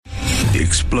The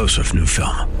explosive new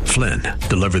film, Flynn,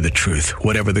 deliver the truth,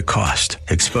 whatever the cost,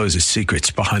 exposes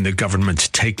secrets behind the government's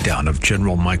takedown of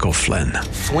General Michael Flynn.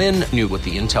 Flynn knew what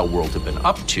the intel world had been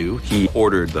up to. He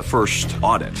ordered the first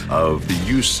audit of the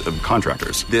use of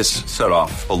contractors. This set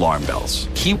off alarm bells.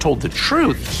 He told the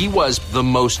truth. He was the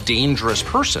most dangerous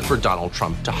person for Donald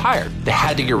Trump to hire. They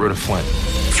had to get rid of Flynn.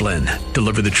 Flynn,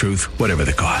 deliver the truth, whatever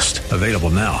the cost. Available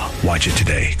now. Watch it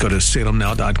today. Go to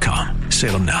salemnow.com.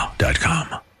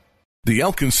 salemnow.com. The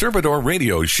El Conservador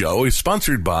radio show is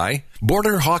sponsored by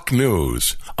Border Hawk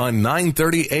News on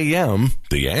 9:30 a.m.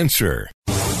 The Answer.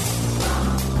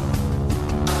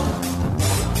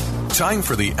 Time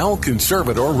for the El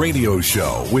Conservador radio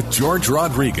show with George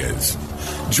Rodriguez.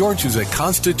 George is a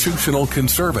constitutional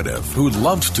conservative who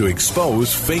loves to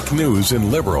expose fake news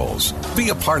and liberals. Be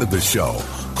a part of the show.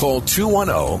 Call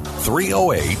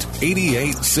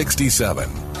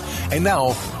 210-308-8867. And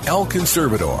now, El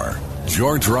Conservador,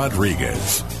 George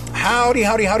Rodriguez. Howdy,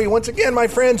 howdy, howdy. Once again, my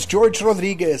friends, George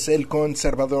Rodriguez, El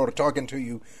Conservador, talking to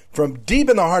you from deep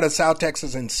in the heart of South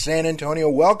Texas in San Antonio.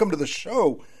 Welcome to the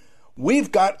show.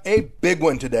 We've got a big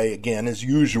one today, again, as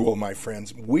usual, my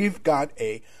friends. We've got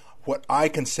what I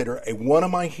consider one of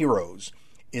my heroes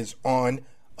is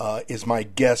my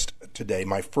guest today,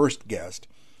 my first guest.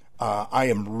 I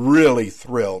am really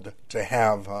thrilled to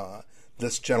have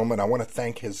this gentleman. I want to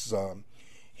thank his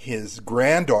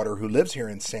granddaughter who lives here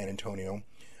in San Antonio,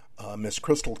 Miss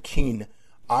Crystal Keene.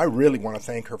 I really want to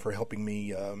thank her for helping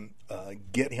me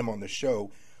get him on the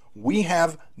show. We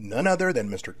have none other than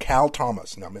Mr. Cal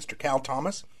Thomas. Now, Mr. Cal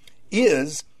Thomas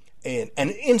is an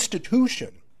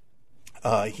institution.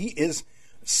 He is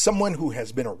someone who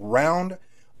has been around.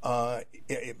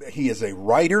 He is a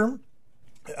writer.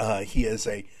 He has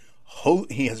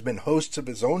been host of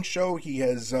his own show. He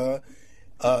is a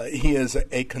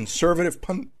conservative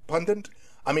pundit.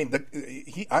 I mean,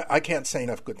 I can't say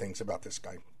enough good things about this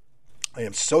guy. I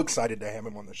am so excited to have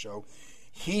him on the show.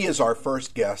 He is our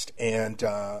first guest, and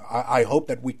I hope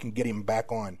that we can get him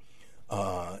back on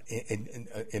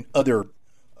in other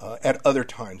at other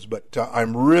times. But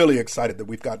I'm really excited that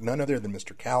we've got none other than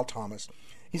Mr. Cal Thomas.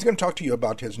 He's going to talk to you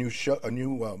about his new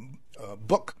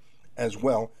book as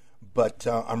well. But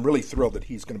I'm really thrilled that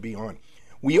he's going to be on.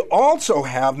 We also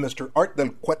have Mr. Art Del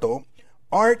Cueto.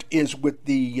 Art is with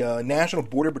the National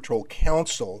Border Patrol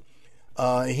Council.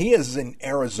 He is in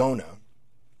Arizona.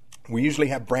 We usually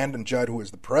have Brandon Judd, who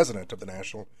is the president of the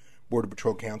National Border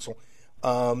Patrol Council.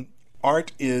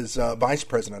 Art is vice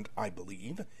president, I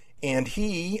believe, and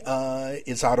he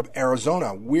is out of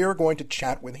Arizona. We're going to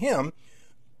chat with him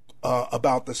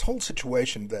about this whole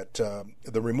situation that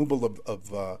the removal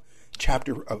of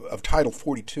chapter of Title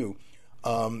 42,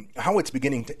 how it's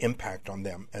beginning to impact on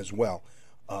them as well.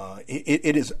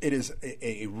 It is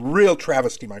a real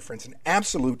travesty, my friends, an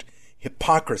absolute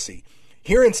hypocrisy.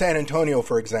 Here in San Antonio,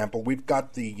 for example, we've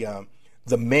got the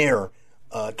mayor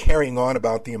carrying on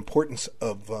about the importance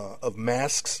of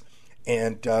masks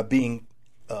and being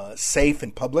safe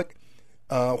in public,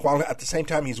 while at the same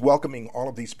time he's welcoming all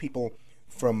of these people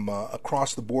from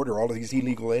across the border, all of these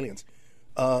illegal aliens,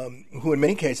 who in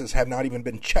many cases have not even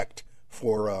been checked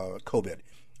for COVID.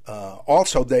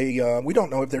 Also, we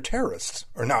don't know if they're terrorists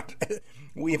or not.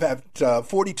 We've had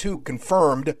 42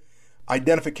 confirmed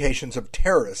identifications of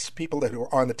terrorists, people that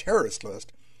are on the terrorist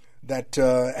list, that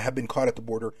have been caught at the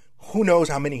border. Who knows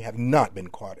how many have not been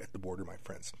caught at the border, my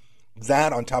friends?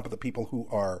 That on top of the people who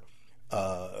are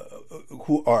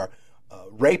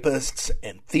rapists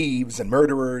and thieves and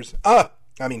murderers. I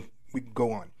mean, we can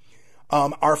go on.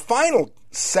 Our final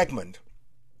segment,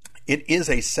 it is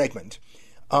a segment,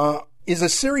 is a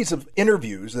series of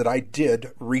interviews that I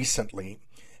did recently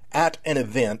at an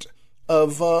event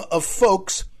of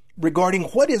folks regarding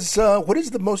what is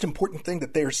the most important thing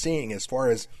that they're seeing as far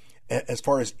as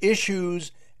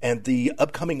issues and the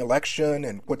upcoming election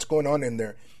and what's going on in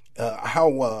their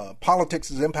how politics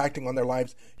is impacting on their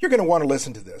lives. You're going to want to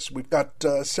listen to this. We've got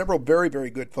several very, very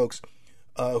good folks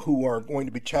who are going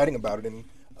to be chatting about it,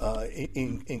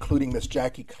 including Miss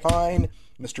Jackie Klein,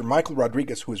 Mr. Michael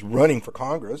Rodriguez, who is running for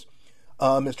Congress,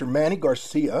 Mr. Manny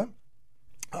Garcia,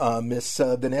 Miss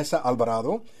Vanessa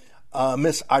Alvarado,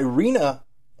 Miss Irina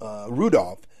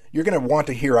Rudolph. You're going to want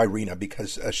to hear Irina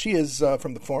because she is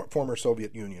from the former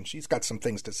Soviet Union. She's got some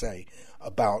things to say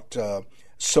about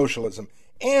socialism.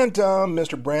 And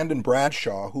Mr. Brandon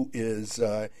Bradshaw, who is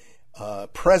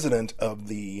president of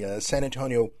the San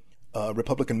Antonio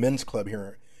Republican Men's Club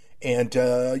here. And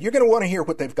you're going to want to hear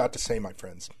what they've got to say, my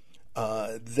friends.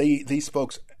 These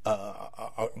folks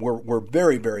were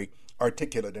very, very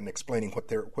articulate in explaining what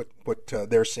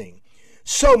they're seeing.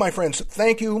 So, my friends,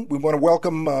 thank you. We want to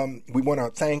welcome. We want to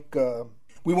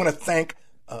thank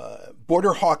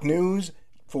Border Hawk News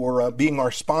for being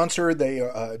our sponsor. They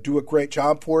do a great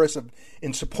job for us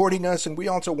in supporting us, and we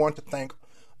also want to thank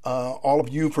all of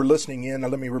you for listening in. Now,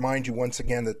 let me remind you once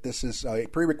again that this is a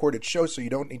pre-recorded show, so you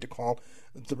don't need to call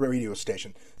the radio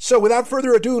station. So, without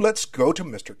further ado, let's go to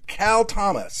Mr. Cal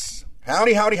Thomas.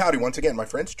 Howdy, howdy, howdy. Once again, my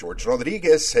friends, George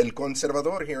Rodriguez, El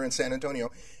Conservador here in San Antonio.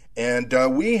 And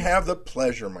we have the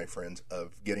pleasure, my friends,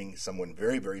 of getting someone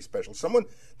very, very special, someone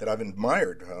that I've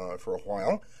admired for a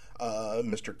while,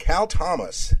 Mr. Cal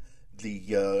Thomas,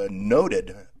 the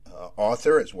noted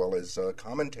author as well as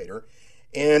commentator.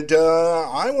 And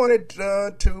I wanted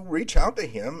to reach out to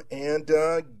him and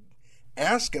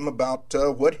ask him about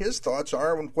what his thoughts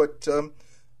are on what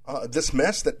this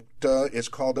mess that is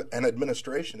called an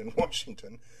administration in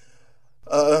Washington.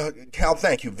 Cal,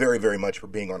 thank you very, very much for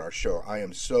being on our show. I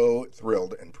am so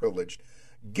thrilled and privileged.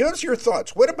 Give us your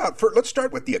thoughts. What about, let's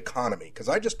start with the economy, because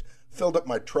I just filled up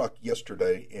my truck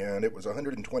yesterday, and it was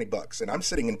 $120, and I'm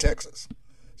sitting in Texas.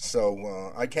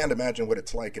 So I can't imagine what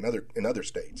it's like in other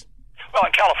states. Well,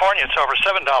 in California, it's over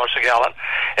 $7 a gallon,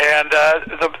 and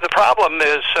the problem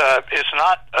is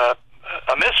not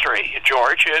a mystery,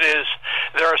 George. It is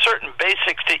there are certain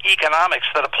basics to economics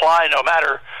that apply no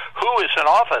matter who is in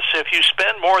office. If you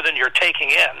spend more than you're taking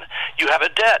in, you have a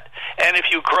debt, and if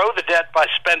you grow the debt by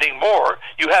spending more,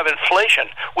 you have inflation.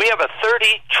 We have a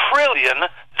 $30 trillion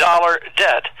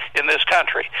debt in this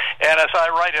country. And as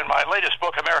I write in my latest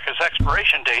book, America's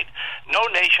Expiration Date, no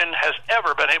nation has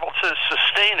ever been able to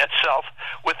sustain itself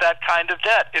with that kind of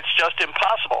debt. It's just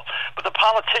impossible. But the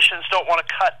politicians don't want to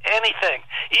cut anything.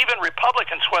 Even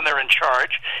Republicans, when they're in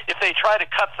charge, if they try to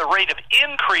cut the rate of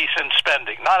increase in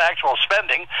spending, not actual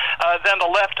spending, then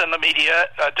the left and the media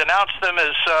denounce them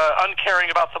as uncaring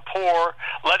about the poor,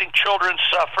 letting children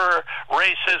suffer,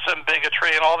 racism,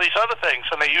 bigotry, and all these other things.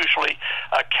 And they usually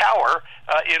cower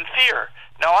in fear.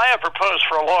 Now, I have proposed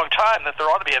for a long time that there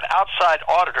ought to be an outside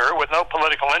auditor with no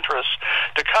political interests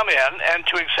to come in and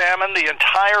to examine the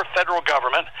entire federal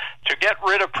government to get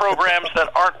rid of programs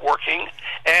that aren't working,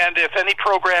 and if any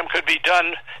program could be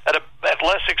done at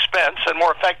less expense and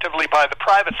more effectively by the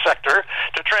private sector,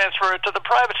 to transfer it to the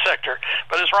private sector.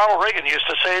 But as Ronald Reagan used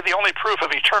to say, the only proof of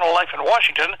eternal life in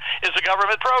Washington is a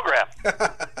government program.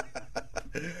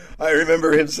 I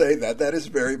remember him saying that. That is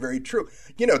very, very true.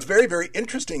 You know, it's very, very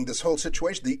interesting, this whole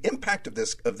situation, the impact of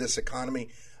this economy.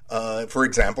 For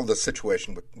example, the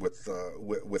situation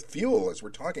with fuel, as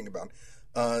we're talking about.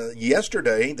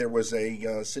 Yesterday, there was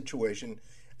a situation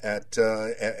at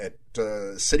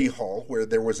City Hall where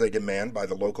there was a demand by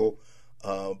the local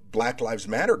Black Lives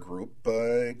Matter group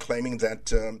claiming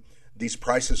that these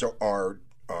prices are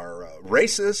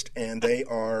racist and they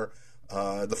are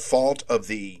the fault of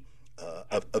the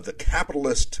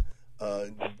capitalist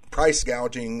price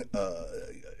gouging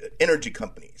energy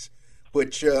companies,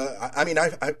 which I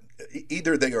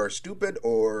either they are stupid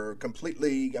or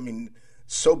completely,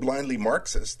 so blindly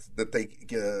Marxist that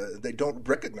they don't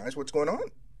recognize what's going on.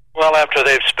 Well, after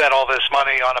they've spent all this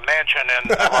money on a mansion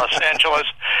in Los Angeles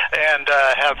and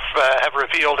have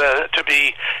revealed to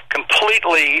be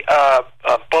completely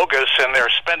bogus in their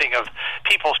spending of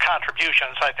people's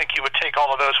contributions, I think you would take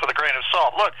all of those with a grain of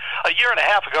salt. Look, a year and a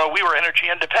half ago, we were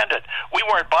energy independent. We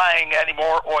weren't buying any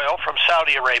more oil from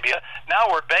Saudi Arabia.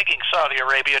 Now we're begging Saudi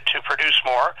Arabia to produce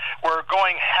more. We're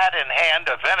going hand in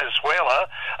hand to Venezuela,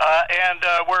 and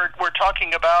we're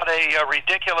talking about a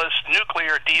ridiculous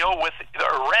nuclear deal with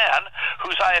Iran,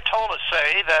 whose Ayatollahs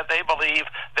say that they believe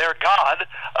their God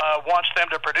wants them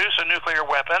to produce a nuclear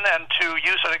weapon and to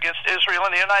use it against Israel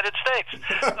and the United States.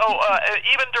 So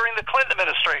even during the Clinton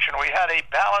administration, we had a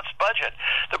balanced budget.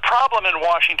 The problem in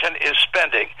Washington is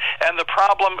spending, and the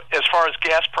problem as far as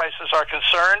gas prices are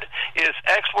concerned is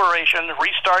exploration,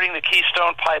 restarting the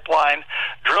Keystone Pipeline,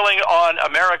 drilling on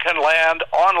American land,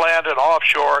 on land and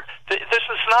offshore. This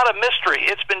is not a mystery.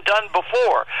 It's been done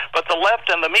before, but the left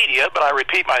and the media, but I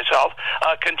repeat myself,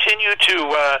 continue to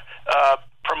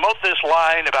promote this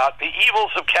line about the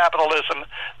evils of capitalism,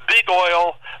 big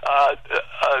oil,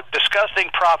 disgusting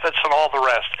profits, and all the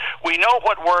rest. We know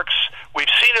what works. We've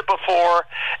seen it before,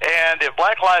 and if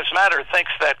Black Lives Matter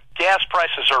thinks that gas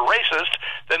prices are racist,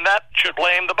 then that should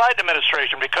blame the Biden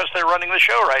administration because they're running the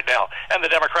show right now, and the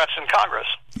Democrats in Congress.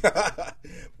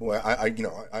 Well,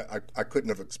 I couldn't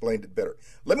have explained it better.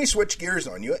 Let me switch gears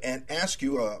on you and ask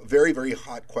you a very, very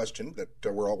hot question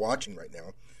that we're all watching right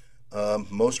now.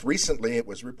 Most recently, it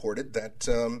was reported that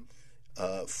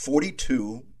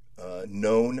 42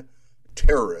 known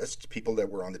terrorists, people that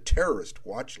were on the terrorist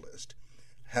watch list,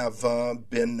 have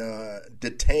been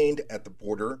detained at the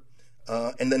border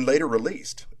and then later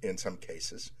released in some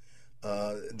cases.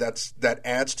 That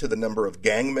adds to the number of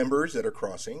gang members that are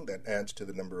crossing. That adds to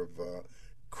the number of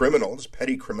criminals,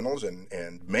 petty criminals,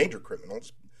 and major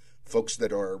criminals, folks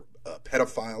that are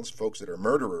pedophiles, folks that are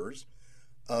murderers.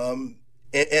 And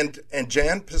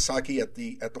Jan Psaki at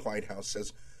the White House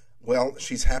says, well,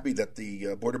 she's happy that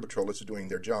the Border Patrol is doing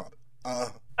their job.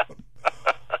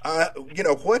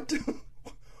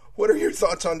 What are your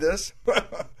thoughts on this?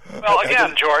 Well,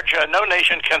 again, George, no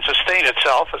nation can sustain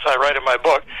itself, as I write in my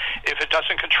book, if it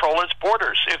doesn't control its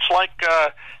borders. It's like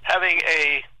having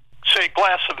a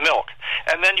glass of milk,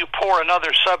 and then you pour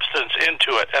another substance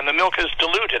into it, and the milk is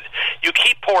diluted. You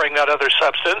keep pouring that other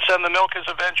substance, and the milk is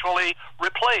eventually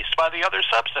replaced by the other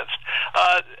substance.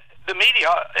 The media,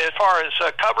 as far as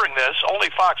covering this, only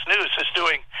Fox News is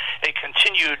doing a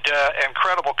continued and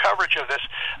credible coverage of this.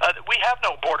 We have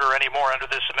no border anymore under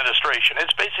this administration.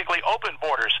 It's basically open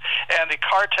borders, and the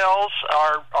cartels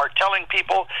are telling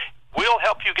people, we'll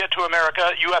help you get to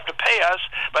America. You have to pay us,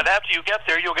 but after you get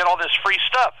there, you'll get all this free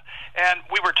stuff. And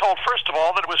we were told, first of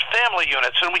all, that it was family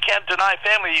units, and we can't deny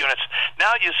family units.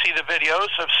 Now you see the videos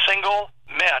of single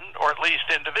men, or at least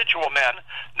individual men,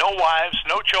 no wives,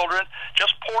 no children,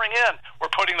 just pouring in. We're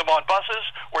putting them on buses,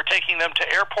 we're taking them to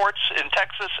airports in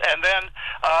Texas, and then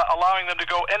allowing them to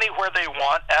go anywhere they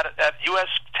want at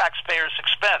U.S. taxpayers'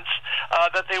 expense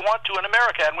that they want to in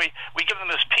America. And we give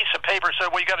them this piece of paper, so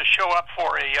well, you got to show up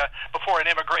for before an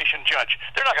immigration judge.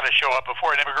 They're not going to show up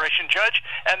before an immigration judge,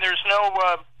 and there's no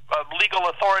legal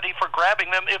authority for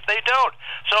grabbing them if they don't.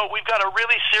 So we've got a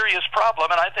really serious problem,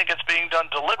 and I think it's being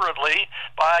done deliberately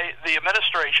by the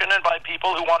administration and by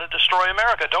people who want to destroy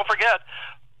America. Don't forget,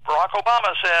 Barack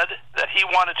Obama said that he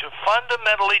wanted to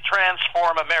fundamentally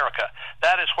transform America.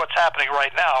 That is what's happening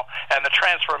right now, and the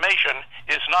transformation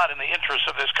is not in the interest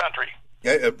of this country.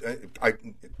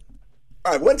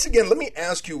 All right, once again, let me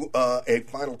ask you a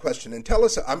final question, and tell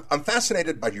us, I'm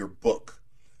fascinated by your book.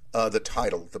 The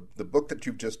title, the book that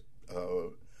you've just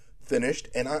finished,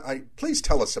 and I please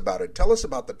tell us about it. Tell us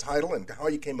about the title and how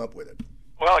you came up with it.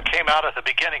 Well, it came out at the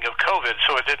beginning of COVID,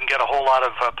 so it didn't get a whole lot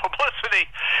of publicity.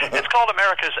 It's called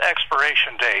America's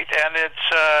Expiration Date, and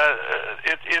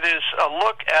it is a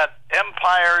look at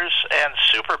empires and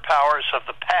superpowers of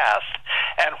the past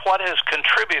and what has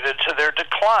contributed to their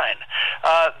decline.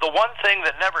 The one thing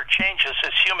that never changes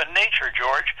is human nature,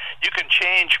 George. You can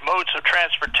change modes of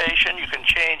transportation, you can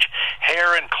change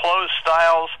hair and clothes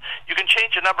styles, you can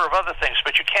change a number of other things,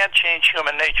 but you can't change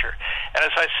human nature. And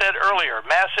as I said earlier,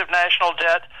 massive national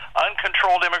debt,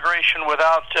 uncontrolled immigration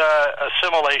without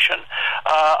assimilation,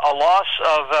 a loss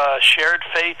of shared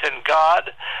faith in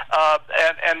God,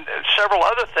 and several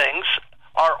other things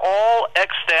are all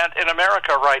extant in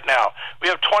America right now. We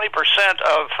have 20%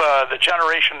 of the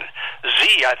Generation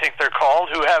Z, I think they're called,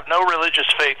 who have no religious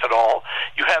faith at all.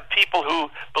 You have people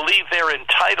who believe they're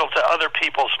entitled to other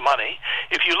people's money.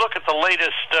 If you look at the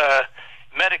latest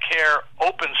Medicare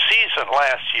open season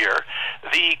last year,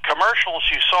 the commercials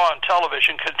you saw on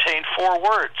television contained 4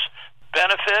 words: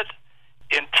 benefit,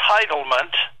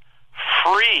 entitlement,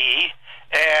 free,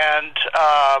 and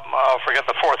I'll forget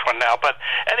the 4th one now. But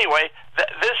anyway,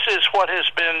 this is what has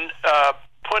been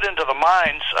put into the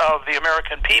minds of the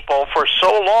American people for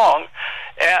so long,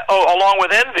 along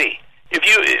with envy.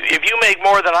 If you make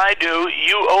more than I do,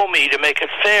 you owe me to make it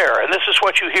fair. And this is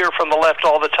what you hear from the left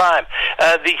all the time.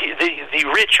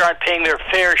 The rich aren't paying their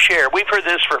fair share. We've heard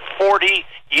this for 40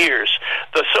 years.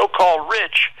 The so-called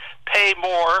rich pay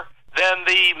more than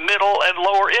the middle and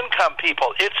lower income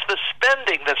people. It's the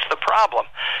spending that's the problem.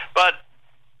 But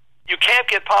you can't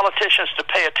get politicians to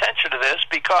pay attention to this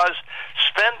because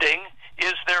spending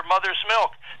is their mother's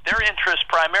milk. Their interest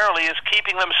primarily is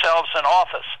keeping themselves in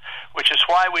office, which is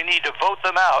why we need to vote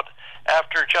them out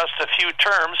after just a few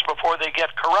terms before they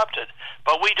get corrupted.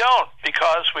 But we don't,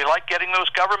 because we like getting those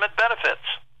government benefits.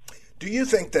 Do you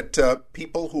think that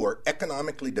people who are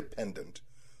economically dependent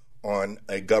on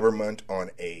a government,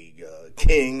 on a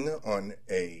king, on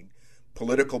a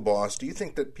political boss, do you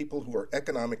think that people who are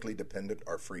economically dependent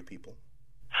are free people?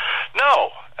 No,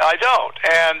 I don't.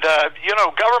 And,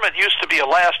 government used to be a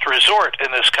last resort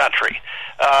in this country.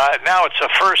 Now it's a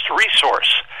first resource.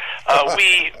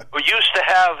 We used to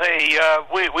have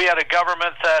we had a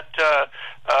government that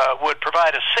would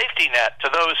provide a safety net to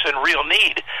those in real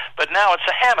need, but now it's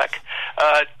a hammock.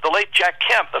 The late Jack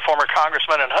Kemp, the former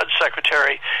congressman and HUD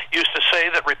secretary, used to say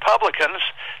that Republicans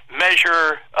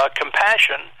measure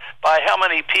compassion by how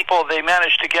many people they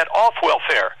manage to get off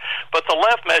welfare, but the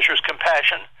left measures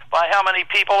compassion by how many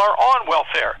people are on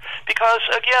welfare, because,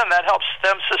 again, that helps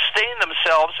them sustain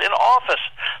themselves in office.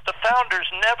 The founders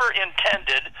never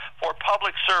intended for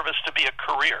public service to be a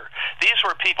career. These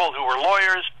were people who were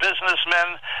lawyers,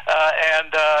 businessmen,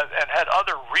 and had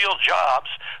other real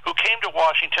jobs, who came to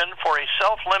Washington for a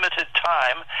self-limited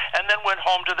time and then went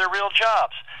home to their real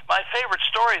jobs. My favorite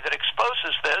story that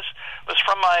exposes this was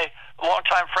from my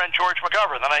longtime friend George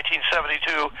McGovern, the 1972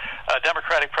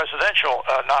 Democratic presidential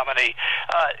nominee.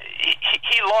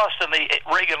 He lost in the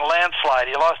Reagan landslide.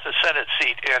 He lost his Senate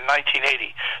seat in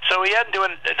 1980. So he hadn't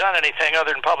done anything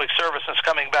other than public service since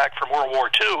coming back from World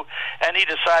War II, and he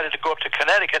decided to go up to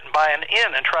Connecticut and buy an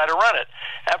inn and try to run it.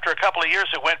 After a couple of years,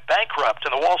 it went bankrupt,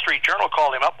 and the Wall Street Journal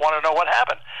called him up, wanted to know what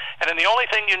happened. And then the only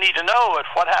thing you need to know is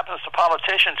what happens to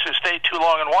politicians who stay too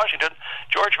long in Washington.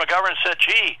 George McGovern said,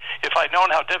 gee, if I'd known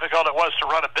how difficult it was to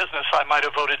run a business, I might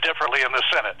have voted differently in the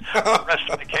Senate. The rest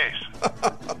of the case.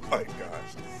 Oh, my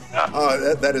gosh.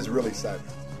 That is really sad.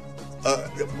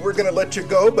 We're going to let you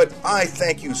go, but I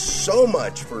thank you so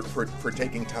much for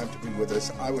taking time to be with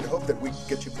us. I would hope that we can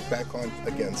get you back on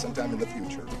again sometime in the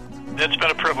future. It's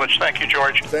been a privilege. Thank you,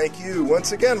 George. Thank you.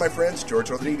 Once again, my friends, George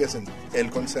Rodriguez and El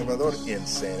Conservador in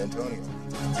San Antonio.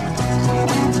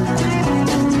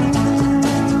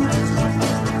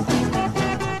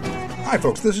 Hi,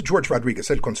 folks. This is George Rodriguez,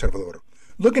 El Conservador.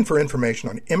 Looking for information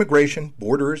on immigration,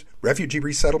 borders, refugee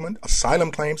resettlement,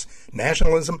 asylum claims,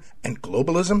 nationalism, and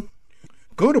globalism?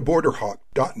 Go to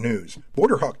borderhawk.news.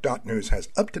 Borderhawk.news has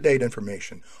up-to-date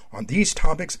information on these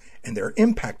topics and their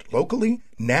impact locally,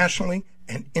 nationally,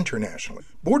 and internationally.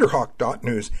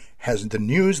 Borderhawk.news has the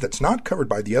news that's not covered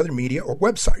by the other media or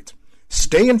websites.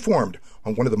 Stay informed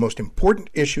on one of the most important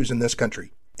issues in this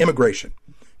country, immigration.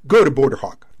 Go to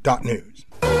borderhawk.news.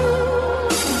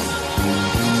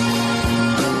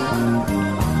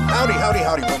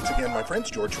 Howdy once again, my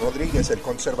friends. George Rodriguez, El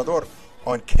Conservador,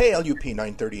 on KLUP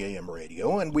 930 AM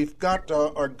radio. And we've got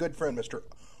our good friend, Mr.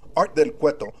 Art del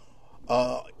Cueto,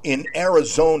 in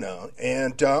Arizona.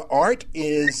 And Art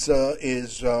is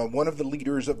one of the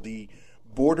leaders of the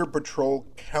Border Patrol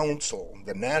Council,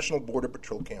 the National Border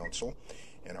Patrol Council.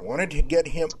 And I wanted to get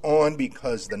him on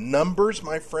because the numbers,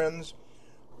 my friends,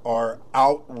 are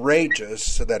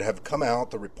outrageous that have come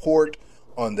out. The report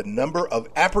on the number of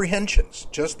apprehensions,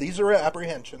 just these are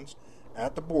apprehensions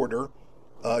at the border,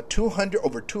 over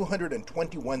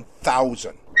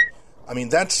 221,000. I mean,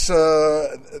 that's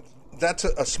a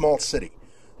small city.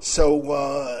 So,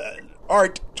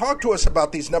 Art, talk to us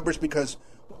about these numbers, because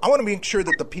I want to make sure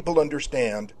that the people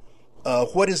understand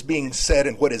what is being said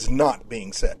and what is not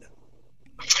being said.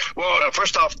 Well,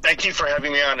 first off, thank you for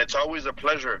having me on. It's always a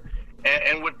pleasure.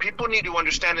 And what people need to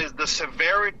understand is the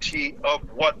severity of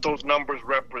what those numbers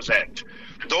represent.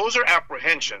 Those are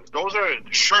apprehensions. Those are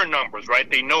sure numbers, right?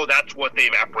 They know that's what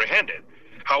they've apprehended.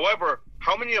 However,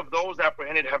 how many of those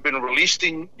apprehended have been released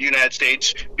in the United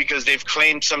States because they've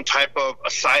claimed some type of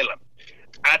asylum?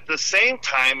 At the same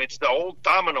time, it's the old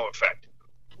domino effect.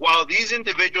 While these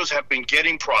individuals have been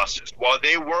getting processed, while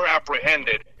they were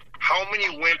apprehended, how many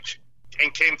went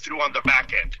and came through on the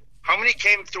back end? How many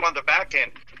came through on the back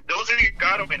end? Those are your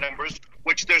getaway numbers,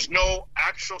 which there's no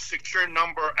actual secure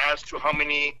number as to how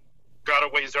many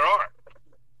gotaways there are.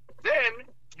 Then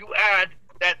you add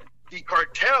that the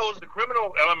cartels, the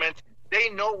criminal elements, they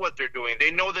know what they're doing.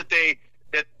 They know that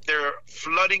they're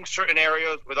flooding certain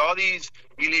areas with all these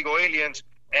illegal aliens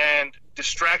and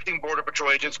distracting Border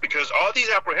Patrol agents, because all these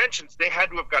apprehensions, they had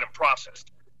to have gotten processed.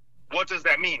 What does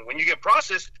that mean? When you get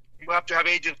processed, you have to have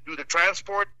agents do the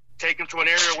transport, take them to an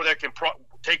area where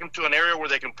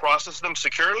they can process them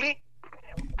securely.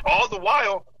 All the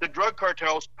while, the drug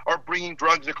cartels are bringing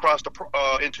drugs across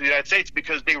into the United States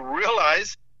because they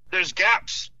realize there's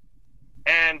gaps,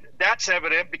 and that's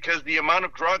evident because the amount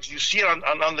of drugs you see on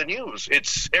the news.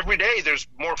 It's every day. There's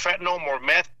more fentanyl, more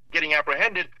meth getting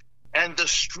apprehended, and the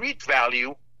street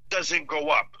value doesn't go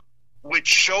up, which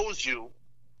shows you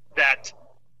that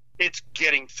it's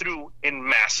getting through in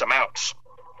mass amounts.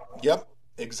 Yep.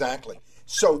 Exactly.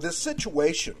 So this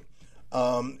situation,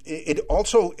 they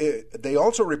also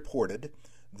reported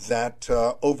that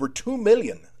over 2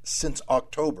 million since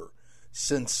October,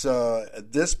 since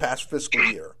this past fiscal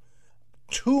year,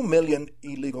 2 million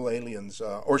illegal aliens,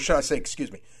 or should I say,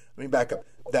 excuse me, let me back up,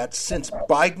 that since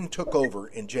Biden took over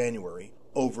in January,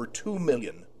 over 2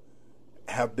 million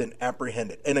have been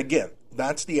apprehended. And again,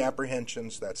 that's the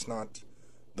apprehensions, that's not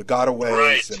the gotaways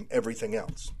right, and everything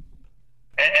else.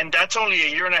 And that's only a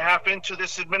year and a half into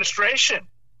this administration.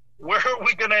 Where are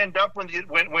we going to end up when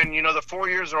the 4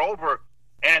 years are over?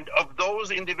 And of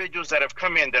those individuals that have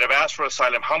come in, that have asked for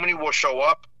asylum, how many will show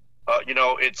up?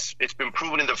 It's been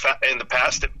proven in the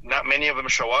past that not many of them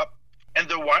show up. And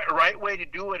the right way to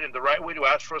do it and the right way to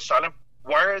ask for asylum,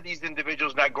 why are these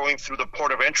individuals not going through the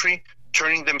port of entry,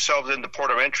 turning themselves in the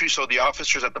port of entry so the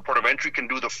officers at the port of entry can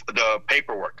do the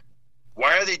paperwork?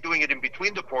 Why are they doing it in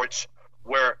between the ports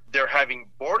where they're having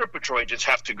Border Patrol agents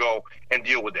have to go and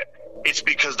deal with it? It's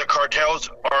because the cartels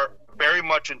are very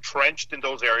much entrenched in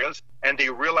those areas, and they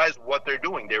realize what they're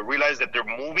doing. They realize that they're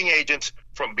moving agents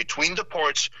from between the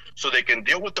ports so they can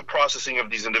deal with the processing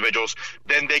of these individuals.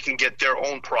 Then they can get their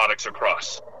own products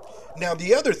across. Now,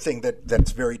 the other thing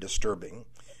that's very disturbing,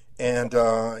 and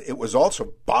it was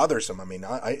also bothersome. I mean,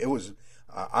 I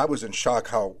was in shock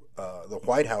how the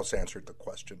White House answered the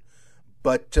question,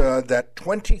 but that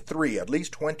at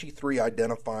least 23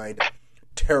 identified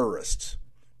terrorists,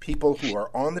 people who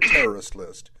are on the terrorist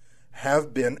list,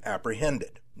 have been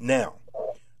apprehended. Now,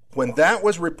 when that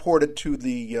was reported to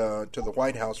the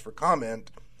White House for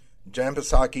comment, Jan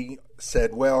Psaki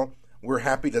said, "Well, we're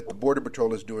happy that the Border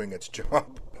Patrol is doing its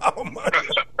job." Oh my!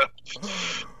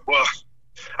 Well,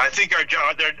 I think our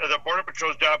job, the Border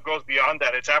Patrol's job, goes beyond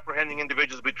that. It's apprehending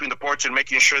individuals between the ports and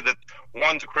making sure that,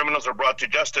 one, the criminals are brought to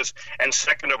justice, and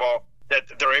second of all, that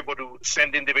they're able to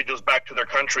send individuals back to their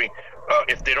country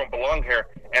if they don't belong here.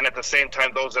 And at the same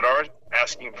time, those that are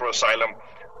asking for asylum,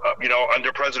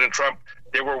 under President Trump,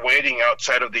 they were waiting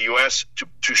outside of the U.S.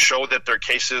 to show that their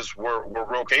cases were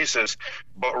real cases.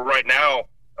 But right now,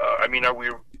 are we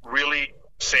really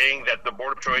saying that the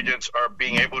Border Patrol agents are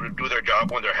being able to do their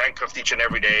job when they're handcuffed each and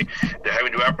every day? They're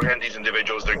having to apprehend these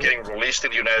individuals. They're getting released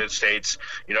in the United States.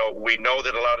 We know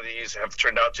that a lot of these have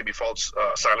turned out to be false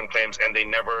asylum claims, and they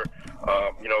never,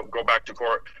 go back to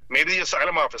court. Maybe the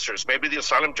asylum officers, maybe the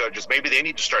asylum judges, maybe they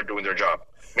need to start doing their job.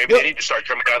 Maybe they need to start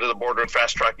coming down to the border and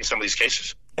fast-tracking some of these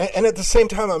cases. And at the same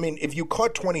time, if you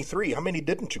caught 23, how many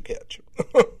didn't you catch?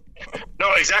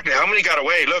 No, exactly. How many got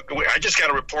away? Look, I just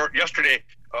got a report yesterday.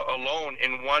 Alone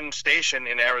in one station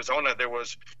in Arizona, there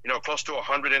was, close to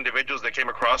 100 individuals that came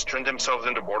across, turned themselves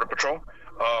into Border Patrol.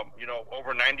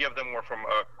 Over 90 of them were from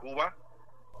Cuba,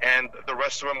 and the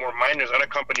rest of them were minors,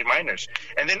 unaccompanied minors.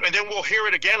 And then we'll hear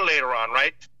it again later on,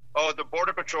 right? Oh, the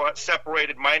Border Patrol has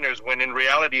separated minors, when in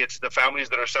reality it's the families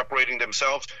that are separating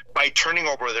themselves by turning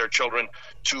over their children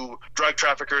to drug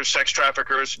traffickers, sex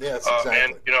traffickers, yes, exactly.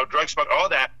 and drug smugglers, all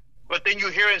that. But then you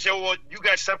hear it and say, well, you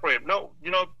guys separated. No,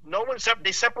 no one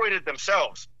they separated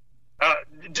themselves.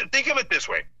 Think of it this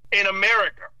way. In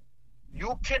America,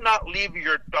 you cannot leave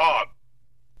your dog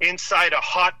inside a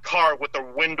hot car with the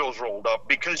windows rolled up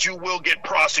because you will get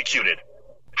prosecuted.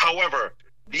 However,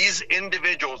 these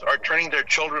individuals are turning their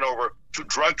children over to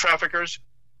drug traffickers,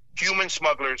 human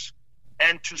smugglers,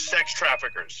 and to sex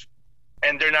traffickers.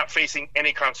 And they're not facing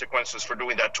any consequences for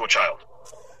doing that to a child.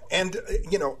 And,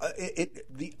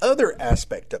 the other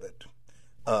aspect of it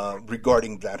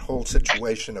regarding that whole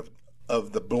situation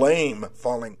of the blame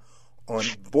falling on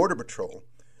Border Patrol,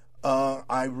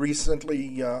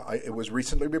 it was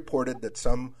recently reported that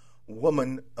some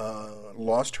woman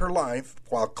lost her life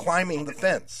while climbing the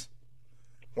fence.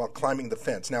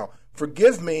 Now,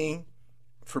 forgive me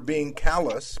for being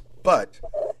callous, but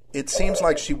it seems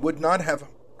like she would not have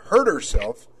hurt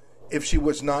herself if she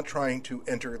was not trying to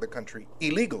enter the country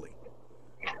illegally.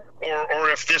 Or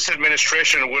if this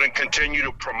administration wouldn't continue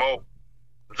to promote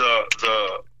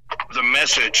the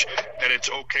message that it's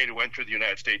okay to enter the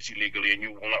United States illegally and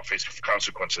you will not face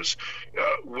consequences.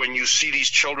 When you see these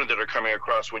children that are coming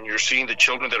across, when you're seeing the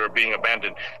children that are being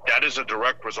abandoned, that is a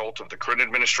direct result of the current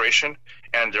administration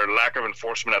and their lack of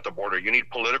enforcement at the border. You need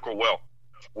political will.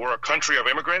 We're a country of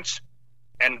immigrants,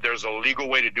 and there's a legal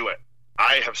way to do it.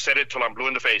 I have said it till I'm blue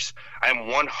in the face. I'm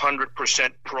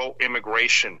 100%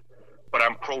 pro-immigration, but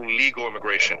I'm pro-legal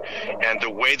immigration. And the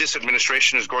way this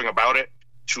administration is going about it,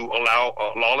 to allow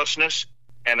lawlessness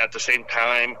and at the same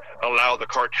time allow the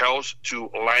cartels to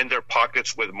line their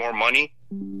pockets with more money,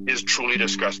 is truly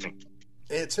disgusting.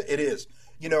 It is.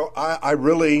 I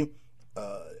really,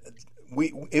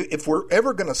 if we're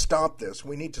ever going to stop this,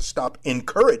 we need to stop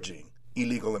encouraging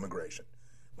illegal immigration,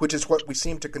 which is what we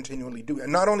seem to continually do.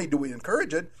 And not only do we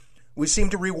encourage it, we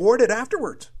seem to reward it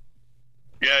afterwards.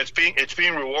 Yeah, it's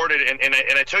being rewarded, and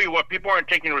I tell you what, people aren't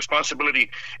taking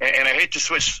responsibility. And I hate to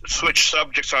switch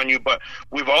subjects on you, but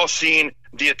we've all seen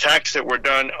the attacks that were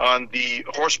done on the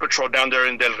horse patrol down there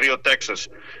in Del Rio, Texas,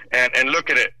 and look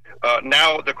at it.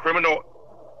 Now the criminal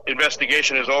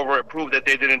investigation is over. It proved that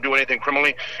they didn't do anything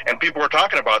criminally, and people are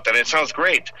talking about that. And it sounds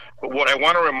great, but what I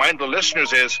want to remind the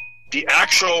listeners is the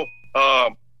actual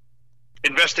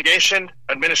investigation,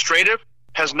 administrative,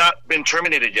 has not been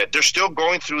terminated yet. They're still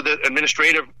going through the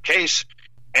administrative case,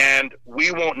 And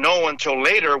we won't know until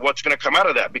later what's going to come out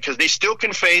of that, because they still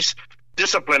can face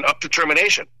discipline up to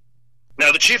termination.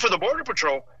 Now, the chief of the Border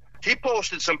Patrol, he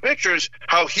posted some pictures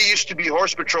how he used to be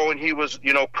Horse Patrol, and he was,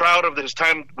 proud of his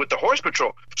time with the Horse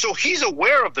Patrol. So he's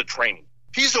aware of the training.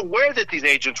 He's aware that these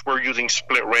agents were using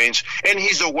split reins, and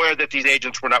he's aware that these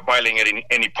agents were not violating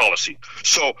any policy.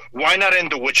 So why not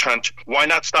end the witch hunt? Why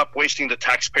not stop wasting the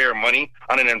taxpayer money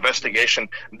on an investigation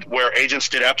where agents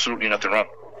did absolutely nothing wrong?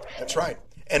 That's right.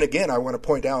 And again, I want to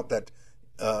point out that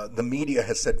the media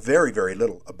has said very, very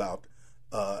little about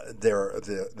the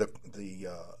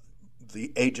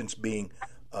agents being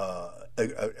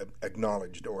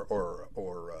acknowledged or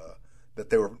that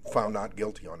they were found not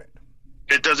guilty on it.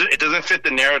 It doesn't fit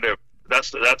the narrative.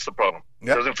 That's the problem.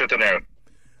 Yep. It doesn't fit the narrative.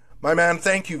 My man,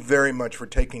 thank you very much for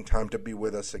taking time to be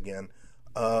with us again.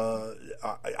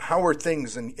 How are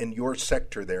things in your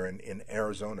sector there in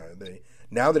Arizona?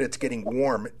 Now that it's getting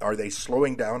warm, are they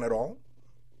slowing down at all?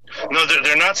 No,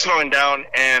 they're not slowing down.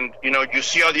 And, you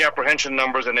see all the apprehension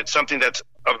numbers, and it's something that's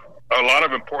of a lot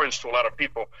of importance to a lot of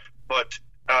people. But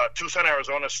Tucson,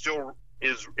 Arizona still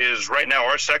is right now,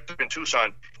 our sector in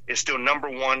Tucson is still number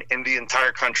one in the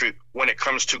entire country when it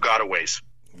comes to gotaways.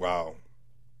 Wow.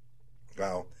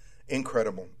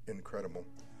 Incredible.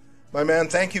 My man,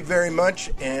 thank you very much,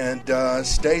 and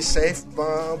stay safe.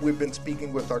 We've been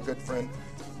speaking with our good friend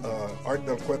Art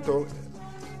Del Cueto,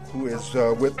 who is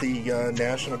with the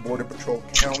National Border Patrol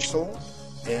Council,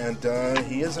 and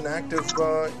he is an active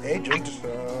agent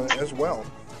as well.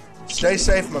 Stay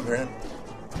safe, my friend.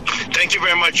 Thank you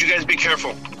very much. You guys be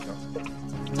careful.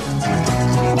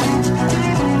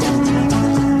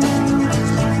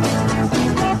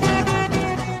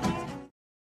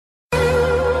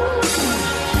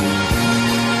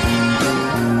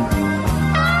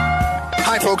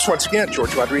 Hi, folks. Once again,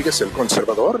 George Rodriguez, El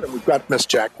Conservador, and we've got Miss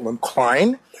Jacqueline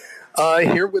Klein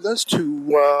here with us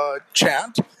to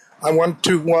chat. I want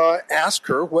to ask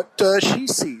her what she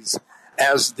sees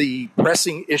as the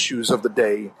pressing issues of the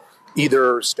day,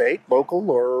 either state, local,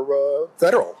 or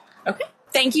federal. Okay.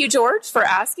 Thank you, George, for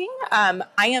asking. I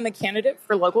am a candidate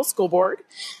for local school board.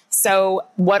 So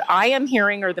what I am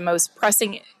hearing are the most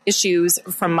pressing issues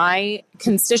from my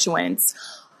constituents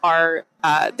are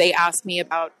they ask me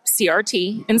about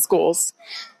CRT in schools.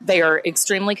 They are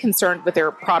extremely concerned with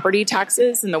their property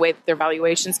taxes and the way that their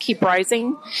valuations keep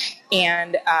rising.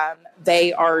 And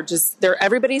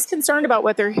everybody's concerned about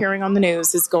what they're hearing on the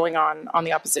news is going on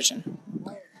the opposition.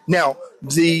 Now,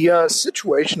 the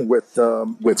situation with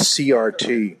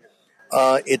CRT,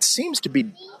 it seems to be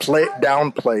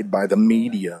downplayed by the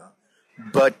media.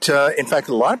 But in fact,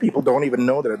 a lot of people don't even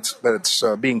know that it's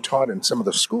being taught in some of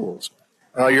the schools.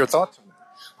 Your thoughts on that?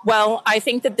 Well, I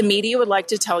think that the media would like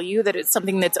to tell you that it's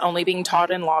something that's only being taught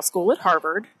in law school at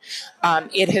Harvard.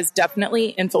 It has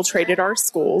definitely infiltrated our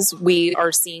schools. We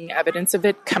are seeing evidence of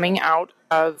it coming out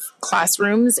of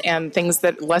classrooms and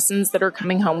lessons that are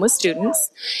coming home with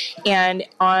students. And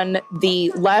on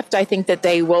the left, I think that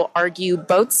they will argue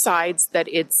both sides that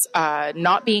it's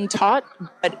not being taught,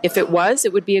 but if it was,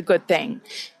 it would be a good thing.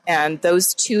 And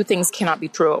those two things cannot be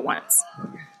true at once.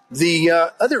 The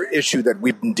other issue that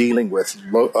we've been dealing with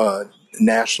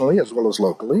nationally as well as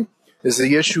locally is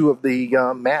the issue of the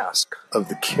mask of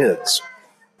the kids.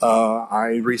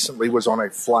 I recently was on a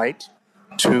flight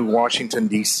to Washington,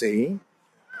 D.C.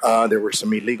 There were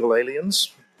some illegal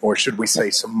aliens, or should we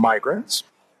say some migrants,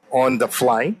 on the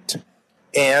flight,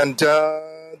 and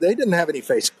they didn't have any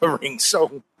face coverings.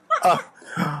 So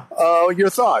your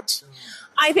thoughts?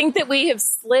 I think that we have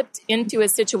slipped into a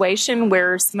situation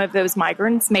where some of those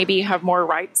migrants maybe have more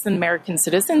rights than American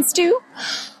citizens do.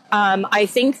 I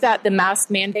think that the mask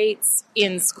mandates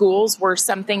in schools were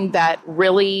something that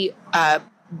really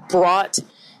brought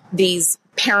these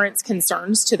parents'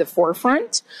 concerns to the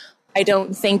forefront. I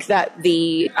don't think that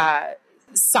the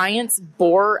science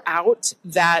bore out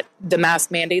that the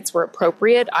mask mandates were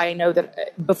appropriate. I know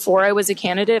that before I was a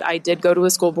candidate, I did go to a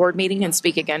school board meeting and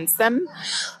speak against them,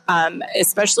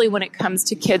 especially when it comes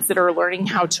to kids that are learning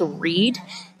how to read.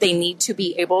 They need to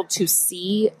be able to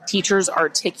see teachers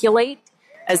articulate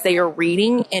as they are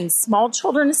reading, and small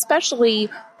children especially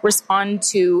respond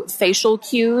to facial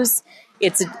cues.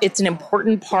 It's an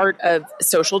important part of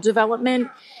social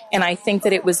development. And I think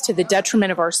that it was to the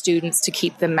detriment of our students to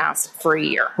keep them masked for a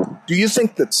year. Do you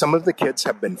think that some of the kids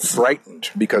have been frightened?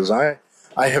 Because I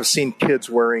have seen kids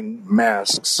wearing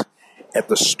masks at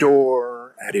the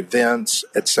store, at events,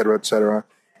 et cetera,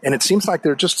 and it seems like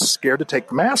they're just scared to take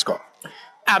the mask off.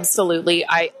 Absolutely.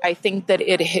 I think that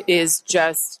it is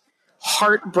just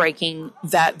heartbreaking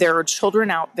that there are children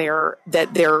out there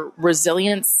that their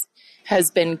resilience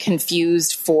has been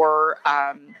confused for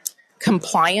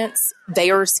compliance. They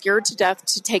are scared to death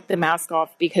to take the mask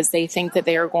off because they think that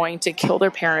they are going to kill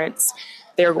their parents.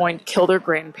 They're going to kill their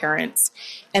grandparents.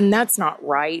 And that's not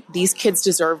right. These kids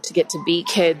deserve to get to be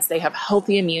kids. They have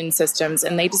healthy immune systems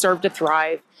and they deserve to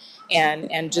thrive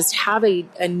and just have a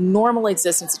normal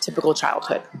existence, a typical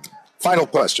childhood. Final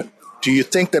question. Do you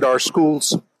think that our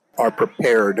schools are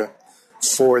prepared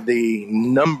for the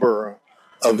number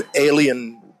of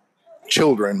alien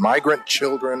children, migrant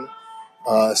children,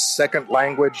 second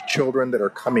language children that are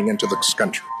coming into this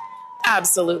country?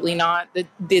 Absolutely not.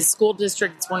 The school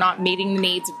districts were not meeting the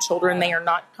needs of children. They are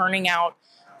not turning out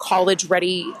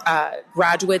college-ready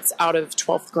graduates out of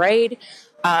 12th grade.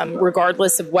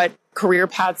 Regardless of what career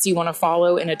paths you want to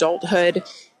follow in adulthood,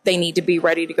 they need to be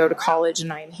ready to go to college,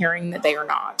 and I am hearing that they are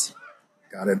not.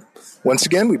 Got it. Once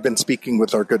again, we've been speaking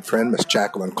with our good friend, Miss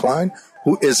Jacqueline Klein,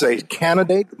 who is a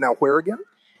candidate. Now, where again?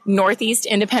 Northeast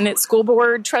Independent School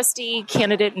Board trustee,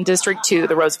 candidate in District 2,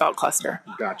 the Roosevelt Cluster.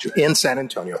 Got you. In San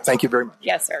Antonio. Thank you very much.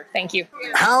 Yes, sir. Thank you.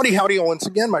 Howdy. Once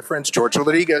again, my friends, George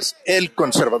Rodriguez, El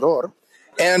Conservador.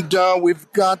 And we've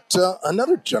got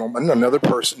another gentleman, another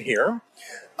person here,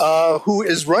 who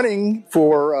is running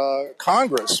for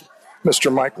Congress,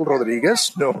 Mr. Michael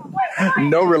Rodriguez.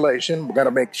 No relation. We've got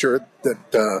to make sure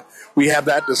that we have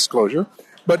that disclosure.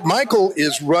 But Michael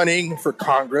is running for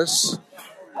Congress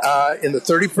in the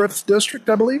 35th District,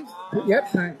 I believe.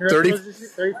 Yep, Congressional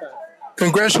District 35.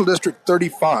 Congressional District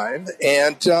 35.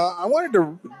 And I wanted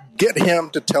to get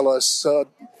him to tell us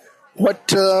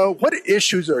what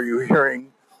issues are you hearing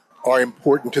are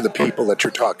important to the people that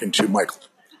you're talking to, Michael?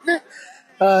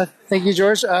 Thank you,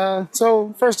 George.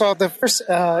 So first off, the first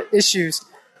issues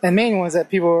and main ones that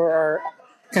people are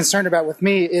concerned about with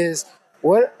me is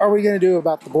what are we going to do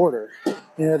about the border,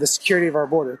 the security of our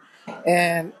border.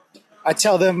 And I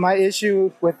tell them my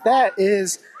issue with that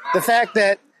is the fact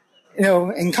that,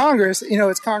 in Congress,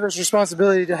 it's Congress'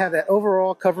 responsibility to have that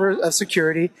overall cover of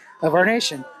security of our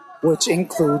nation, which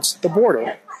includes the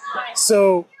border.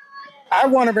 So I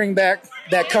want to bring back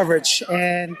that coverage,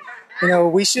 and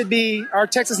we should be, our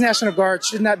Texas National Guard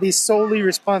should not be solely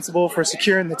responsible for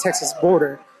securing the Texas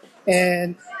border.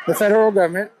 And the federal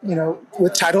government,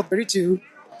 with Title 32,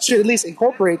 should at least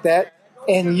incorporate that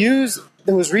and use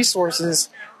those resources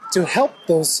to help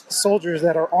those soldiers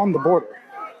that are on the border.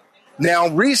 Now,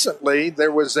 recently,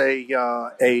 there was a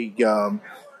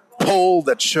poll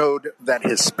that showed that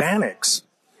Hispanics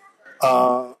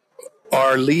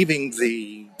are leaving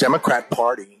the Democrat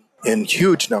Party in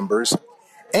huge numbers,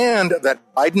 and that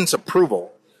Biden's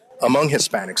approval among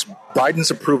Hispanics,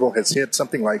 Biden's approval has hit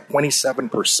something like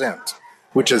 27%,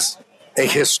 which is a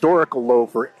historical low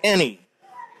for any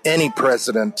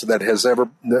president that has ever,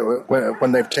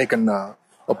 when they've taken a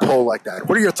poll like that.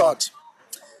 What are your thoughts?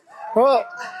 Well,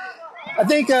 I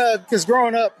think because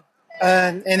growing up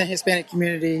in the Hispanic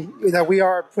community, we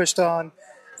are pushed on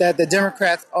that the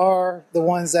Democrats are the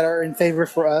ones that are in favor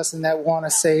for us and that want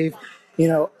to save,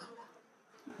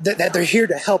 that they're here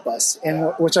to help us in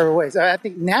whichever ways. I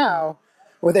think now,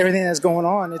 with everything that's going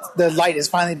on, the light is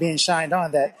finally being shined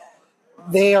on that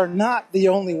they are not the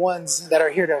only ones that are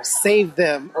here to save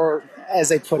them, or as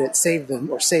they put it, save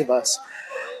them or save us.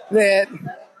 That,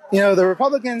 the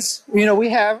Republicans, we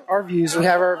have our views, we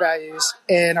have our values,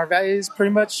 and our values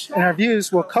pretty much, and our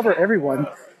views will cover everyone.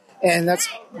 And that's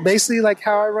basically like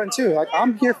how I run too. Like,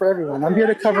 I'm here for everyone. I'm here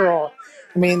to cover all.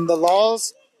 I mean, the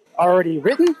laws are already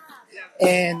written,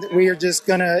 and we are just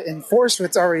going to enforce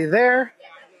what's already there.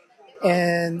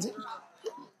 And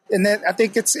then I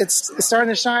think it's starting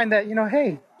to shine that,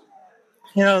 hey,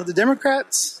 the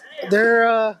Democrats,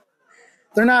 they're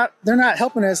not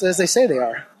helping us as they say they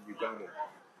are.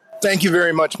 Thank you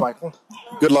very much, Michael.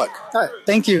 Good luck.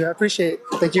 Thank you. I appreciate it.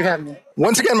 Thank you for having me.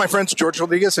 Once again, my friends, George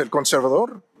Rodriguez, El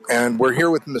Conservador, and we're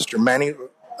here with Mr. Manny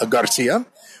Garcia,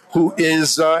 who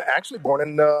is actually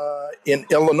born in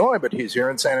Illinois, but he's here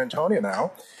in San Antonio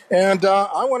now. And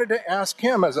I wanted to ask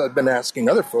him, as I've been asking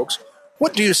other folks,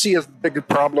 what do you see as the big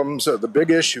problems, the big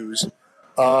issues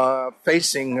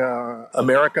facing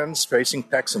Americans, facing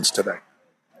Texans today?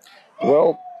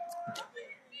 Well,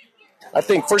 I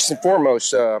think first and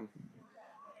foremost,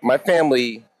 my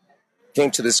family came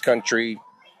to this country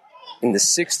in the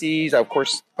 60s. Of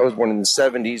course, I was born in the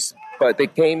 70s, but they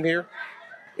came here.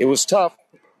 It was tough,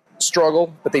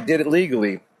 struggle, but they did it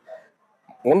legally.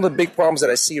 One of the big problems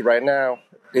that I see right now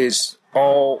is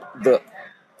all the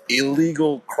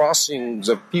illegal crossings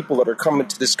of people that are coming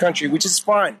to this country, which is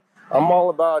fine. I'm all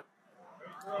about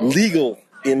legal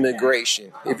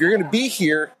immigration. If you're going to be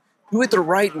here, do it the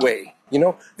right way.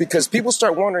 because people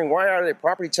start wondering, why are their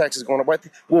property taxes going up?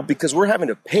 Well, because we're having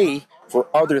to pay for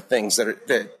other things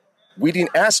that we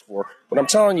didn't ask for. What I'm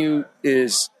telling you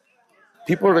is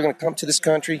people are going to come to this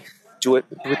country, do it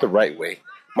the right way.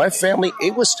 My family,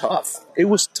 it was tough. It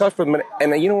was tough for them.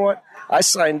 And you know what? I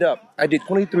signed up. I did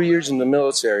 23 years in the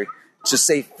military to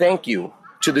say thank you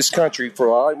to this country for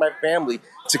allowing my family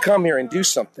to come here and do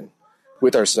something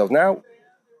with ourselves. Now,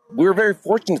 we're very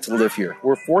fortunate to live here.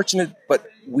 We're fortunate, but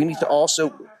we need to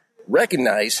also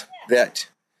recognize that,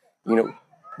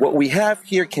 what we have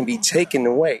here can be taken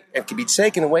away, and can be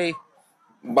taken away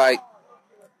by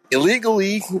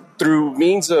illegally through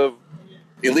means of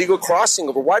illegal crossing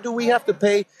over. Why do we have to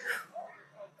pay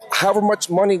however much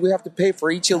money we have to pay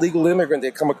for each illegal immigrant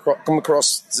that come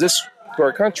across this to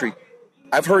our country?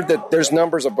 I've heard that there's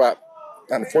numbers about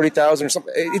 40,000 or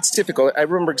something. It's difficult. I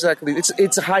remember exactly.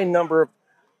 It's a high number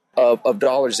of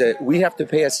dollars that we have to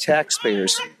pay as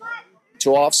taxpayers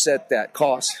to offset that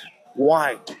cost.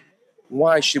 Why?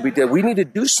 Why should we do that? We need to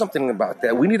do something about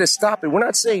that. We need to stop it. We're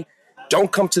not saying don't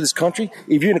come to this country.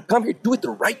 If you're going to come here, do it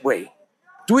the right way.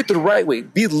 Do it the right way.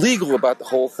 Be legal about the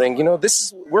whole thing.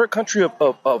 We're a country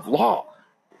of law.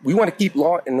 We want to keep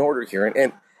law and order here.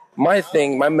 And my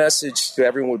message to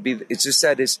everyone would be, it's just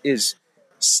that is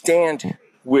stand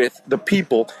with the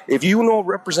people. If you know a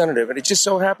representative, and it just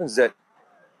so happens that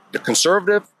the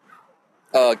conservative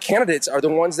candidates are the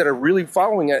ones that are really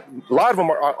following it. A lot of them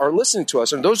are listening to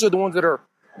us, and those are the ones that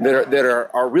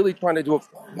are really trying to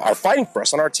are fighting for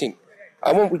us on our team.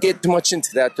 I won't get too much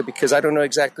into that because I don't know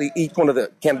exactly each one of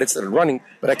the candidates that are running,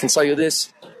 but I can tell you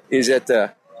this, is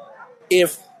that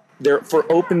if they're for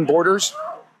open borders,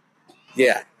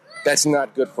 that's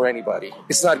not good for anybody.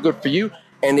 It's not good for you.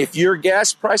 And if your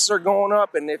gas prices are going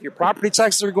up and if your property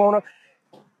taxes are going up,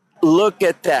 look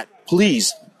at that.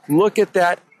 Please look at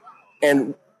that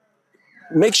and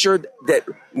make sure that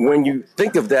when you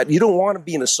think of that, you don't want to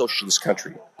be in a socialist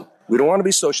country. We don't want to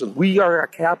be socialist. We are a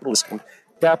capitalism.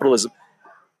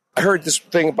 I heard this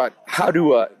thing about how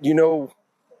to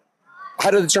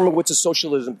determine what's a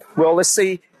socialism. Well, let's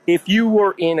say if you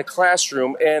were in a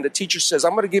classroom and the teacher says,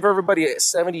 I'm going to give everybody a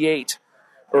 78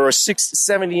 or a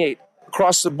 78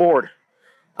 across the board.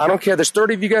 I don't care. There's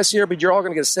 30 of you guys here, but you're all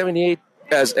going to get a 78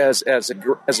 as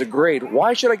a grade.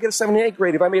 Why should I get a 78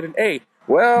 grade if I made an A?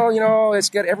 Well,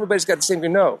 everybody's got the same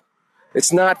grade. No,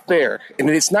 it's not fair. And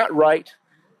it's not right.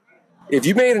 If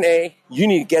you made an A, you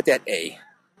need to get that A.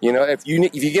 If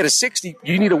you get a 60,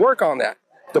 you need to work on that.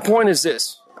 The point is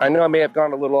this. I know I may have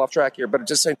gone a little off track here, but I'm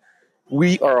just saying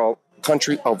we are a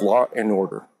country of law and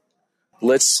order.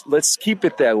 Let's keep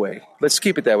it that way. Let's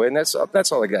keep it that way. And that's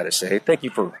all I got to say. Thank you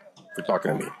for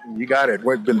talking to me. You got it.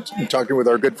 We've been talking with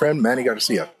our good friend, Manny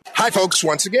Garcia. Hi, folks.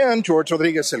 Once again, George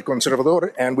Rodriguez, El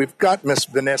Conservador, and we've got Miss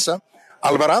Vanessa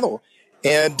Alvarado.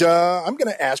 And I'm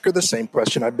going to ask her the same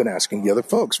question I've been asking the other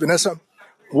folks. Vanessa,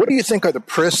 what do you think are the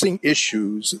pressing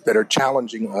issues that are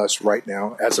challenging us right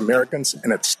now as Americans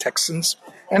and as Texans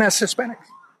and as Hispanics?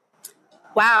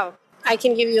 Wow. I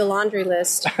can give you a laundry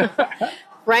list.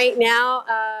 Right now,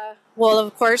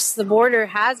 of course, the border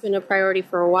has been a priority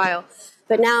for a while.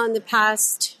 But now in the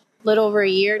past little over a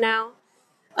year now,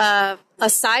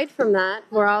 aside from that,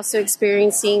 we're also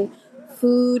experiencing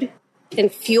food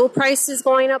and fuel prices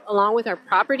going up along with our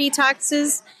property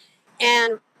taxes.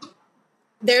 And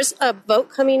there's a vote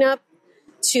coming up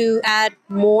to add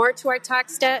more to our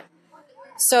tax debt.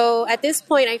 So at this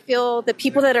point, I feel the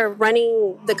people that are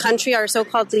running the country, our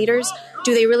so-called leaders,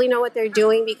 do they really know what they're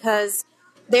doing? Because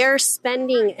they're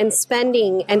spending and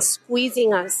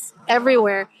squeezing us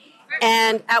everywhere.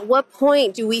 And at what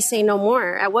point do we say no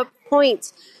more? At what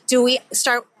point do we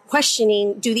start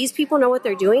questioning, do these people know what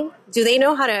they're doing? Do they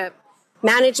know how to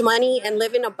manage money and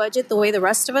live in a budget the way the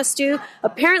rest of us do?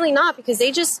 Apparently not, because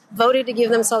they just voted to give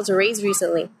themselves a raise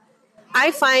recently. I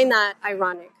find that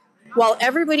ironic. While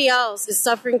everybody else is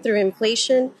suffering through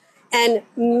inflation and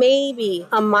maybe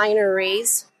a minor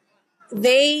raise,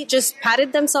 they just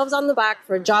patted themselves on the back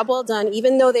for a job well done,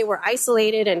 even though they were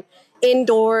isolated and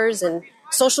indoors and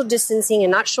social distancing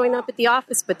and not showing up at the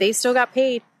office, but they still got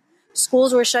paid.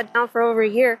 Schools were shut down for over a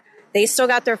year. They still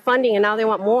got their funding, and now they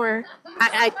want more.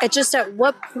 I just, at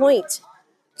what point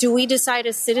do we decide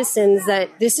as citizens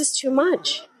that this is too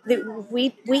much? That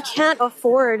we can't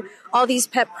afford all these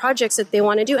pet projects that they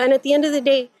want to do. And at the end of the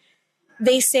day,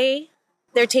 they say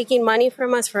they're taking money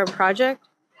from us for a project,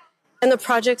 and the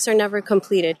projects are never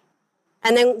completed.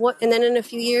 And then And then in a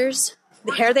few years,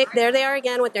 there they are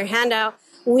again with their hand out.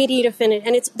 We need to finish,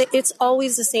 and it's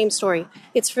always the same story.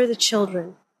 It's for the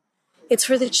children. It's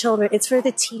for the children. It's for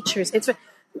the teachers.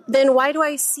 Then why do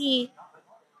I see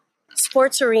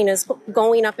sports arenas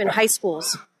going up in high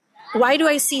schools? Why do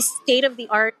I see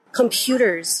state-of-the-art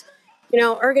computers,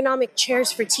 ergonomic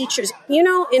chairs for teachers?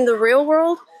 In the real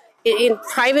world, in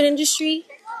private industry,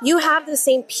 you have the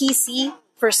same PC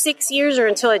for 6 years or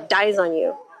until it dies on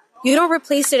you. You don't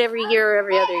replace it every year or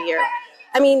every other year.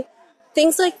 I mean,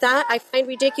 things like that I find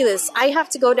ridiculous. I have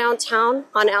to go downtown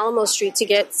on Alamo Street to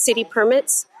get city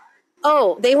permits.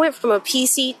 Oh, they went from a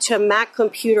PC to a Mac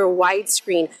computer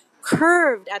widescreen,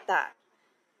 curved at that.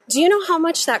 Do you know how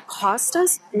much that cost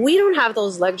us? We don't have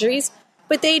those luxuries,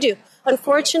 but they do.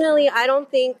 Unfortunately, I don't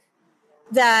think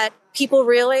that people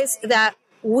realize that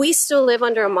we still live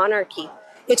under a monarchy.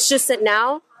 It's just that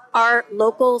now our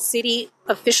local city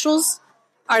officials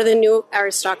are the new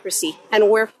aristocracy, and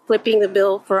we're flipping the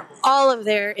bill for all of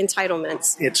their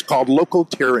entitlements. It's called local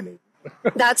tyranny.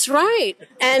 That's right.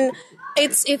 And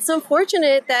it's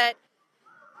unfortunate that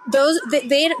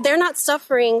they're not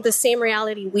suffering the same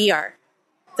reality we are.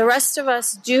 The rest of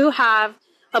us do have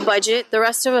a budget. The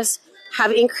rest of us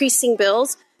have increasing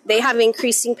bills. They have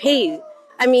increasing pay.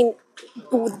 I mean,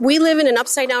 we live in an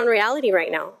upside-down reality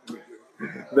right now.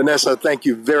 Vanessa, thank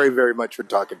you very, very much for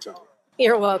talking to me.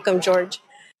 You're welcome, George.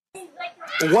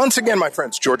 Once again, my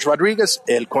friends, George Rodriguez,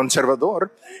 El Conservador,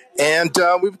 and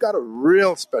we've got a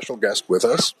real special guest with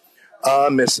us,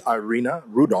 Miss Irina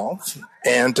Rudolph,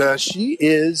 and she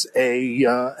is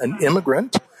an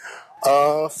immigrant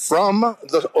from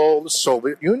the old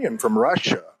Soviet Union, from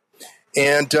Russia.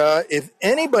 And if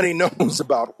anybody knows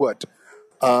about what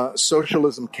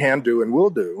socialism can do and will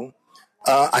do,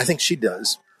 I think she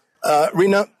does.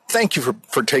 Rina, thank you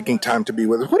for taking time to be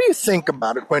with us. What do you think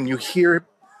about it when you hear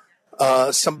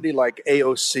somebody like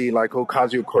AOC, like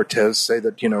Ocasio-Cortez, say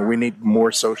that, we need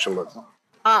more socialism?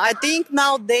 I think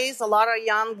nowadays a lot of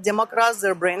young Democrats,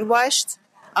 they're brainwashed.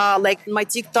 Like my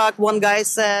TikTok, one guy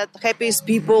said, happiest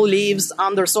people lives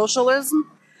under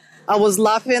socialism. I was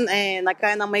laughing and I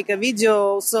kind of make a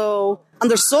video. So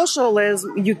under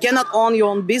socialism, you cannot own your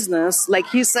own business. Like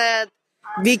he said,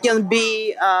 we can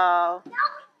be a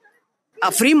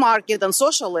free market and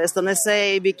socialist. And I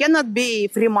say we cannot be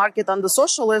free market under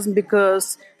socialism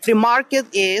because free market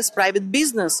is private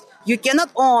business. You cannot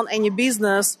own any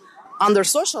business under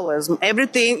socialism.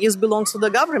 Everything belongs to the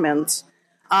government.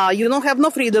 You don't have no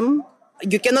freedom.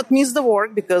 You cannot miss the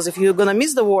work because if you're going to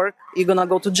miss the work, you're going to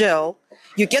go to jail.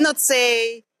 You cannot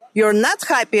say you're not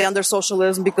happy under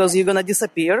socialism because you're going to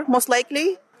disappear, most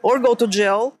likely, or go to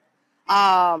jail.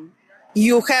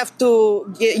 You have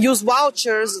to use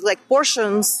vouchers, like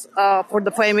portions for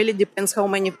the family. Depends how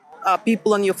many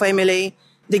people in your family.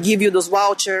 They give you those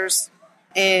vouchers.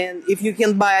 And if you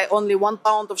can buy only 1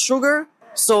 pound of sugar,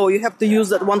 so you have to use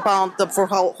that 1 pound for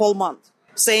whole month.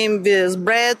 Same with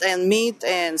bread and meat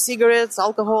and cigarettes,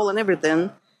 alcohol and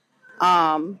everything.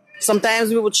 Sometimes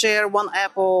we would share 1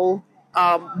 apple,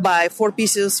 buy 4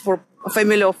 pieces for a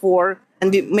family of 4,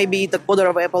 and maybe eat a quarter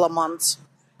of apple a month.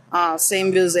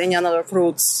 Same with any other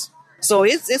fruits. So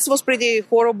it was pretty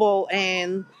horrible,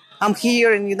 and I'm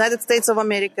here in the United States of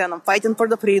America, and I'm fighting for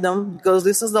the freedom because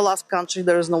this is the last country.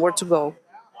 There is nowhere to go.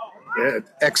 Yeah,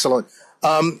 excellent.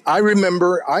 I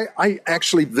remember I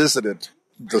actually visited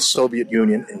the Soviet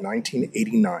Union in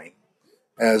 1989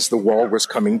 as the wall was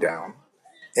coming down.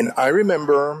 And I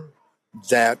remember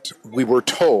that we were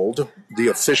told, the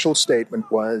official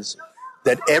statement was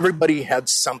that everybody had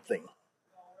something.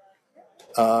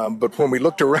 But when we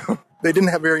looked around, they didn't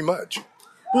have very much.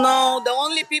 No, the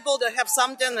only people that have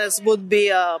something would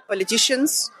be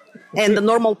politicians, and the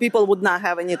normal people would not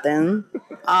have anything.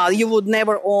 You would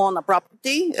never own a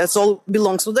property. It all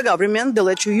belongs to the government. They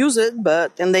let you use it,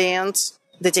 but in the end,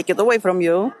 they take it away from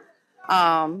you.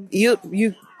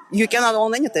 You cannot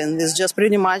own anything. It's just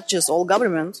pretty much just all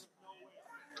government.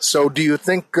 So do you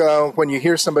think when you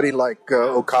hear somebody like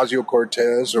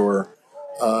Ocasio-Cortez or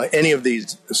any of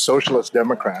these socialist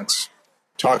Democrats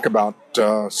talk about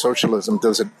socialism,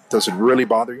 does it really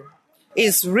bother you?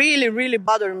 It's really, really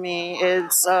bothered me.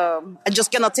 I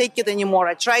just cannot take it anymore.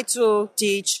 I try to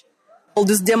teach all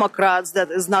these Democrats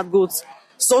that is not good.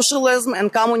 Socialism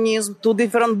and communism, 2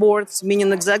 different words,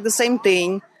 meaning exactly the same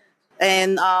thing.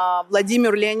 And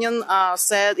Vladimir Lenin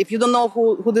said, if you don't know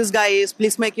who this guy is,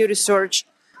 please make your research.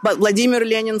 But Vladimir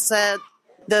Lenin said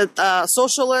that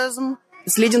socialism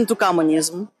is leading to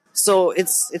communism. So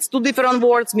it's 2 different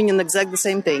words, meaning exactly the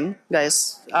same thing,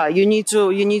 guys. You need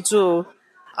to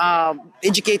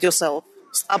educate yourself.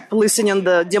 Stop listening to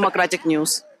the Democratic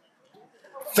news.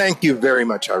 Thank you very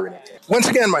much, Irina. Once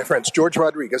again, my friends, George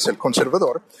Rodriguez, El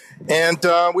Conservador. And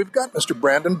we've got Mr.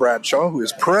 Brandon Bradshaw, who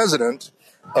is president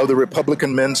of the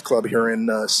Republican Men's Club here in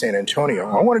San Antonio.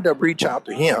 I wanted to reach out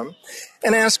to him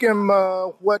and ask him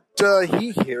what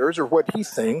he hears or what he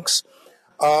thinks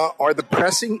are the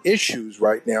pressing issues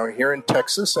right now here in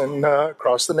Texas and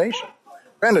across the nation.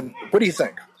 Brandon, what do you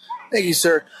think? Thank you,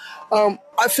 sir.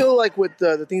 I feel like with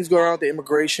the things going on with the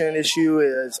immigration issue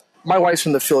is my wife's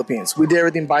from the Philippines. We did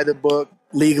everything by the book,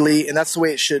 legally, and that's the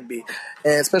way it should be.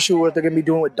 And especially what they're going to be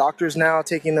doing with doctors now,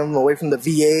 taking them away from the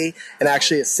VA and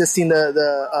actually assisting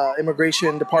the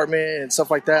immigration department and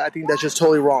stuff like that. I think that's just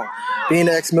totally wrong. Being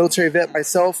an ex-military vet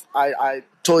myself, I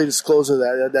totally disclose of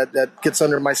that. That gets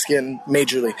under my skin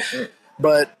majorly.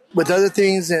 But with other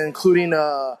things, including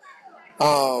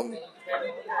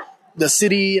the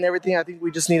city and everything, I think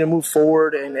we just need to move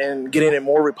forward and getting it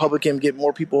more Republican, get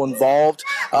more people involved,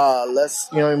 less,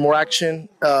 more action,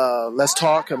 less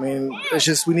talk. I mean, it's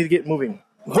just, we need to get moving.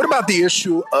 What about the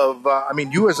issue of,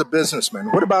 you as a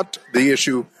businessman, what about the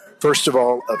issue, first of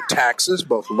all, of taxes,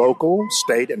 both local,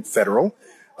 state, and federal,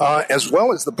 as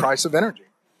well as the price of energy?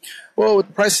 Well, with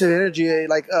the price of energy,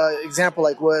 example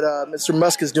like what Mr.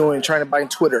 Musk is doing, trying to buy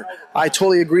Twitter, I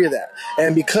totally agree with that.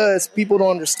 And because people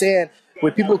don't understand,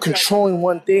 with people controlling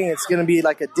one thing, it's going to be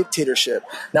like a dictatorship.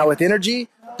 Now, with energy,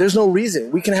 there's no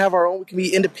reason. We can have our own. We can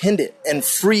be independent and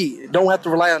free. Don't have to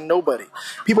rely on nobody.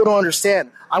 People don't understand.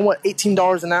 I want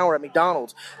 $18 an hour at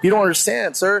McDonald's. You don't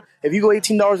understand, sir. If you go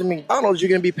 $18 at McDonald's, you're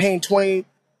going to be paying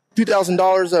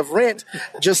 $2,000 of rent,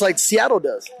 just like Seattle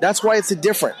does. That's why it's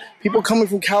different. People coming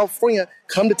from California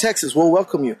come to Texas. We'll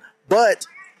welcome you. But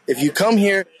if you come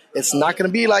here, it's not going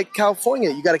to be like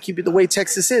California. You got to keep it the way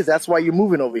Texas is. That's why you're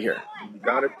moving over here.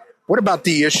 Got it. What about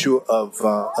the issue of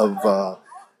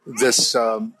this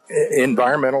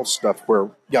environmental stuff?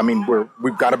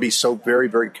 We've got to be so very,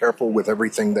 very careful with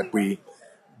everything that we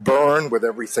burn, with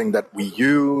everything that we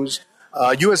use.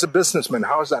 You as a businessman,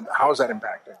 how is that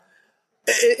impacting?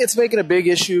 It's making a big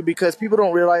issue because people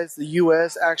don't realize the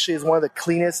U.S. actually is one of the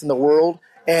cleanest in the world.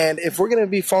 And if we're going to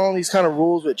be following these kind of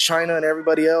rules with China and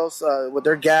everybody else, with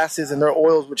their gases and their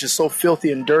oils, which is so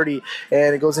filthy and dirty,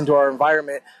 and it goes into our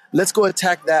environment, let's go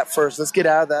attack that first. Let's get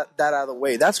out of that out of the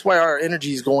way. That's why our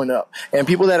energy is going up. And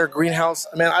people that are greenhouse,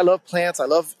 I love plants, I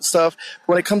love stuff.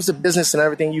 When it comes to business and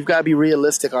everything, you've got to be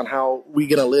realistic on how we're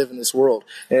going to live in this world.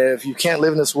 And if you can't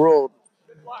live in this world,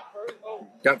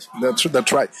 that's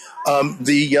right.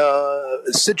 The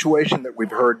situation that we've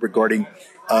heard regarding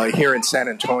here in San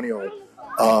Antonio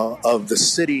of the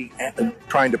city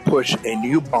trying to push a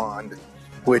new bond,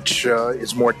 which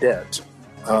is more debt.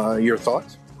 Your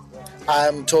thoughts?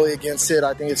 I'm totally against it.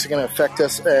 I think it's going to affect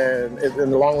us, and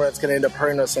in the long run, it's going to end up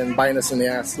hurting us and biting us in the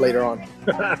ass later on.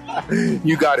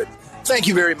 You got it. Thank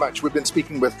you very much. We've been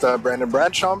speaking with Brandon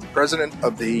Bradshaw, president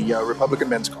of the Republican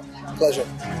Men's Club. Pleasure.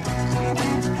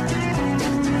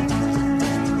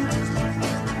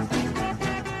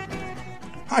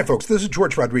 Hi, folks. This is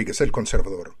George Rodriguez at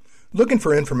Conservador. Looking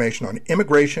for information on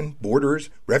immigration, borders,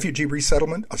 refugee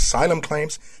resettlement, asylum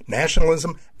claims,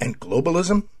 nationalism, and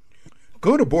globalism?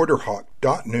 Go to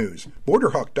BorderHawk.news.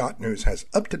 BorderHawk.news has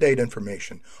up-to-date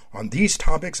information on these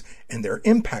topics and their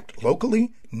impact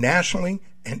locally, nationally,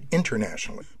 and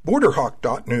internationally.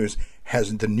 BorderHawk.news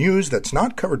has the news that's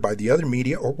not covered by the other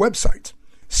media or websites.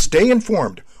 Stay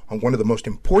informed on one of the most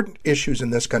important issues in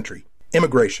this country,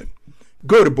 immigration.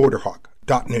 Go to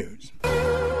BorderHawk.news.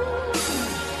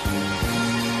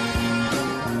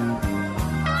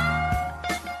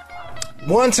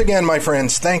 Once again, my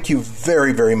friends, thank you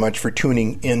very, very much for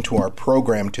tuning into our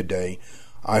program today.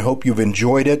 I hope you've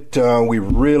enjoyed it. We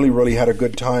really, really had a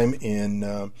good time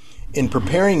in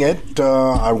preparing it.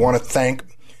 I want to thank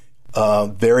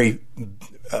very,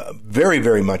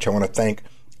 very much. I want to thank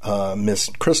Miss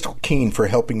Crystal Keene for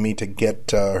helping me to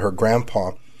get her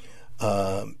grandpa,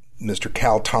 Mr.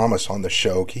 Cal Thomas, on the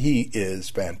show. He is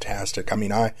fantastic.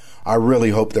 I really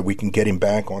hope that we can get him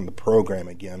back on the program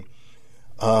again.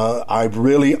 I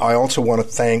also want to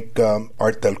thank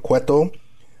Art Del Cueto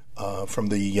from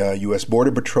the U.S.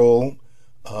 Border Patrol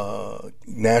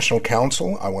National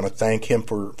Council. I want to thank him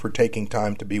for taking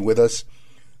time to be with us.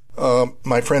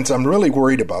 My friends, I'm really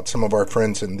worried about some of our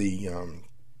friends in the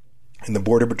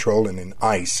Border Patrol and in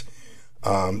ICE.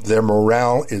 Their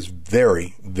morale is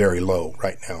very, very low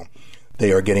right now.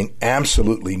 They are getting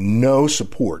absolutely no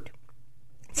support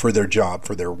for their job,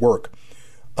 for their work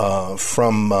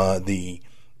from the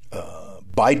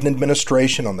Biden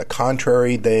administration. On the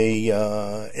contrary, there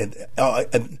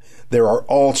are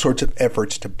all sorts of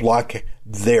efforts to block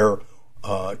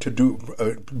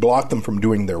block them from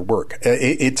doing their work.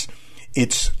 It's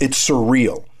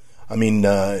surreal.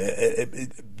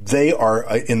 They are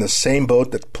in the same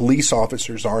boat that police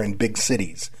officers are in big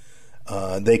cities.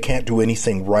 They can't do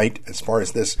anything right as far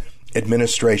as this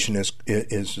administration is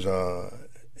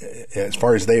as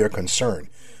far as they are concerned.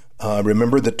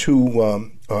 Remember the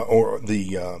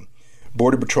the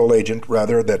Border Patrol agent,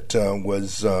 rather, that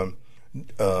was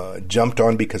jumped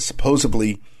on because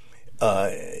supposedly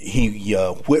he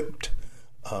whipped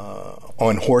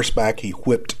on horseback. He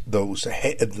whipped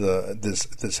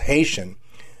this Haitian.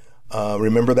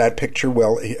 Remember that picture?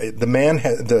 Well,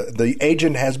 the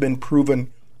agent has been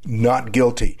proven not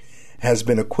guilty, has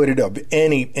been acquitted of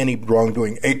any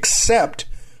wrongdoing, except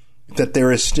that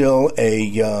there is still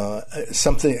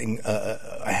something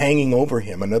hanging over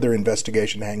him, another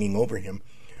investigation hanging over him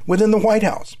within the White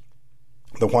House.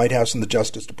 The White House and the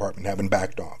Justice Department haven't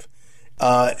backed off.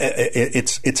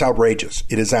 It's outrageous.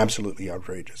 It is absolutely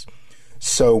outrageous.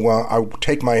 So I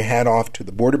take my hat off to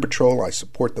the Border Patrol. I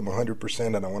support them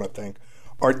 100%, and I want to thank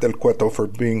Art Del Cueto for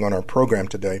being on our program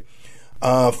today.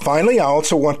 Finally, I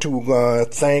also want to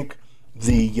thank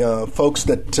the folks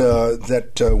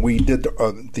that we did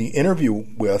the interview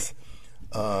with,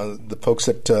 the folks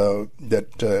that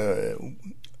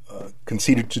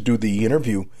conceded to do the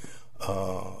interview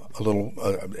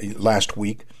last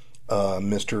week.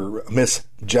 Miss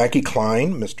Jackie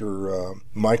Klein, Mr.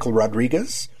 Michael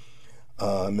Rodriguez,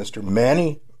 Mr.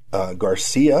 Manny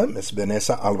Garcia, Miss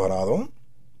Vanessa Alvarado,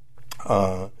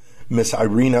 Miss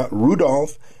Irina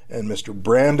Rudolph, and Mr.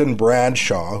 Brandon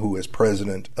Bradshaw, who is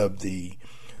president of the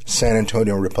San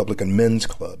Antonio Republican Men's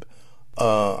Club.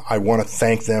 I want to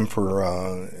thank them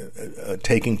for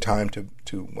taking time to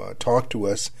talk to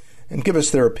us and give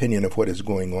us their opinion of what is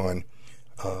going on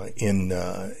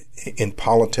in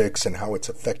politics and how it's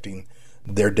affecting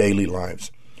their daily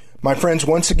lives. My friends,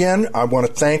 once again, I want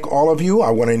to thank all of you. I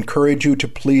want to encourage you to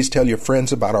please tell your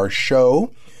friends about our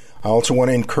show. I also want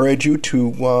to encourage you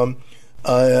to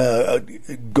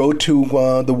go to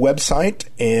the website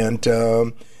and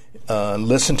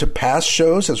listen to past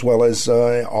shows, as well as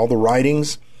all the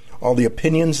writings, all the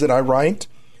opinions that I write.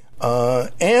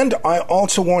 And I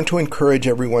also want to encourage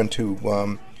everyone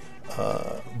to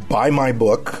buy my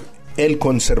book, El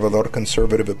Conservador,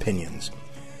 Conservative Opinions.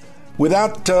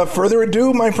 Without further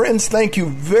ado, my friends, thank you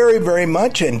very, very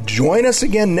much, and join us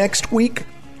again next week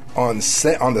on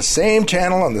the same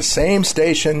channel, on the same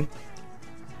station.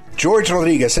 George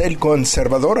Rodriguez, El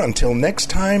Conservador. Until next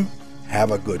time,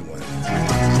 have a good one.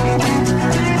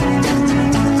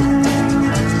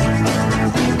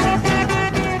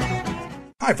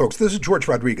 Hi, folks. This is George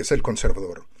Rodriguez, El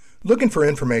Conservador. Looking for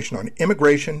information on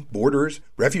immigration, borders,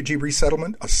 refugee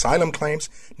resettlement, asylum claims,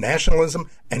 nationalism,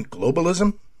 and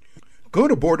globalism? Go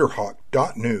to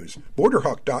BorderHawk.news.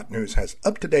 BorderHawk.news has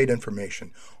up-to-date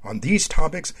information on these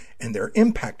topics and their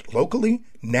impact locally,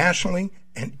 nationally,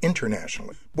 and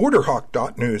internationally.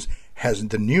 BorderHawk.news has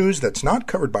the news that's not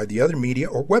covered by the other media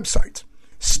or websites.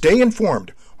 Stay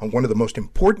informed on one of the most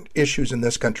important issues in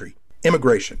this country,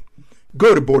 immigration.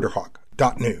 Go to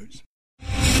BorderHawk.news.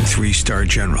 3-star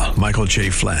General Michael J.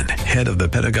 Flynn, head of the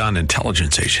Pentagon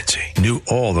Intelligence Agency, knew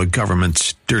all the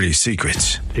government's dirty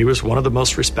secrets. He was one of the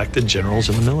most respected generals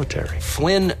in the military.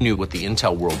 Flynn knew what the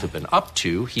intel world had been up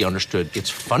to. He understood its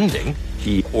funding.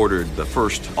 He ordered the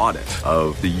first audit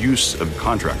of the use of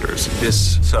contractors.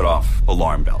 This set off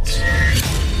alarm bells.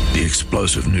 The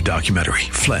explosive new documentary,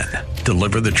 Flynn,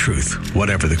 Deliver the Truth,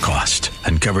 Whatever the Cost,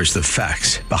 uncovers the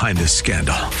facts behind this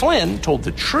scandal. Flynn told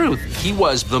the truth. He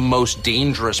was the most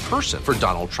dangerous person for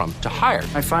Donald Trump to hire.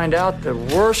 I find out the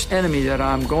worst enemy that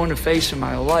I'm going to face in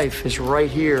my life is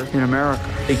right here in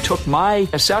America. They took my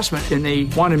assessment and they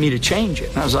wanted me to change it.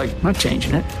 And I was like, I'm not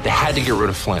changing it. They had to get rid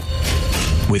of Flynn.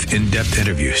 With in-depth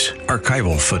interviews,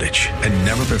 archival footage, and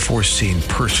never-before-seen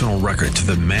personal records of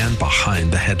the man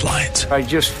behind the headlines. I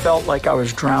just felt like I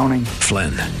was drowning.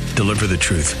 Flynn, Deliver the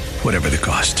Truth, Whatever the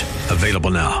Cost.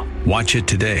 Available now. Watch it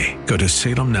today. Go to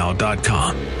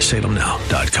salemnow.com.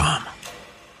 salemnow.com.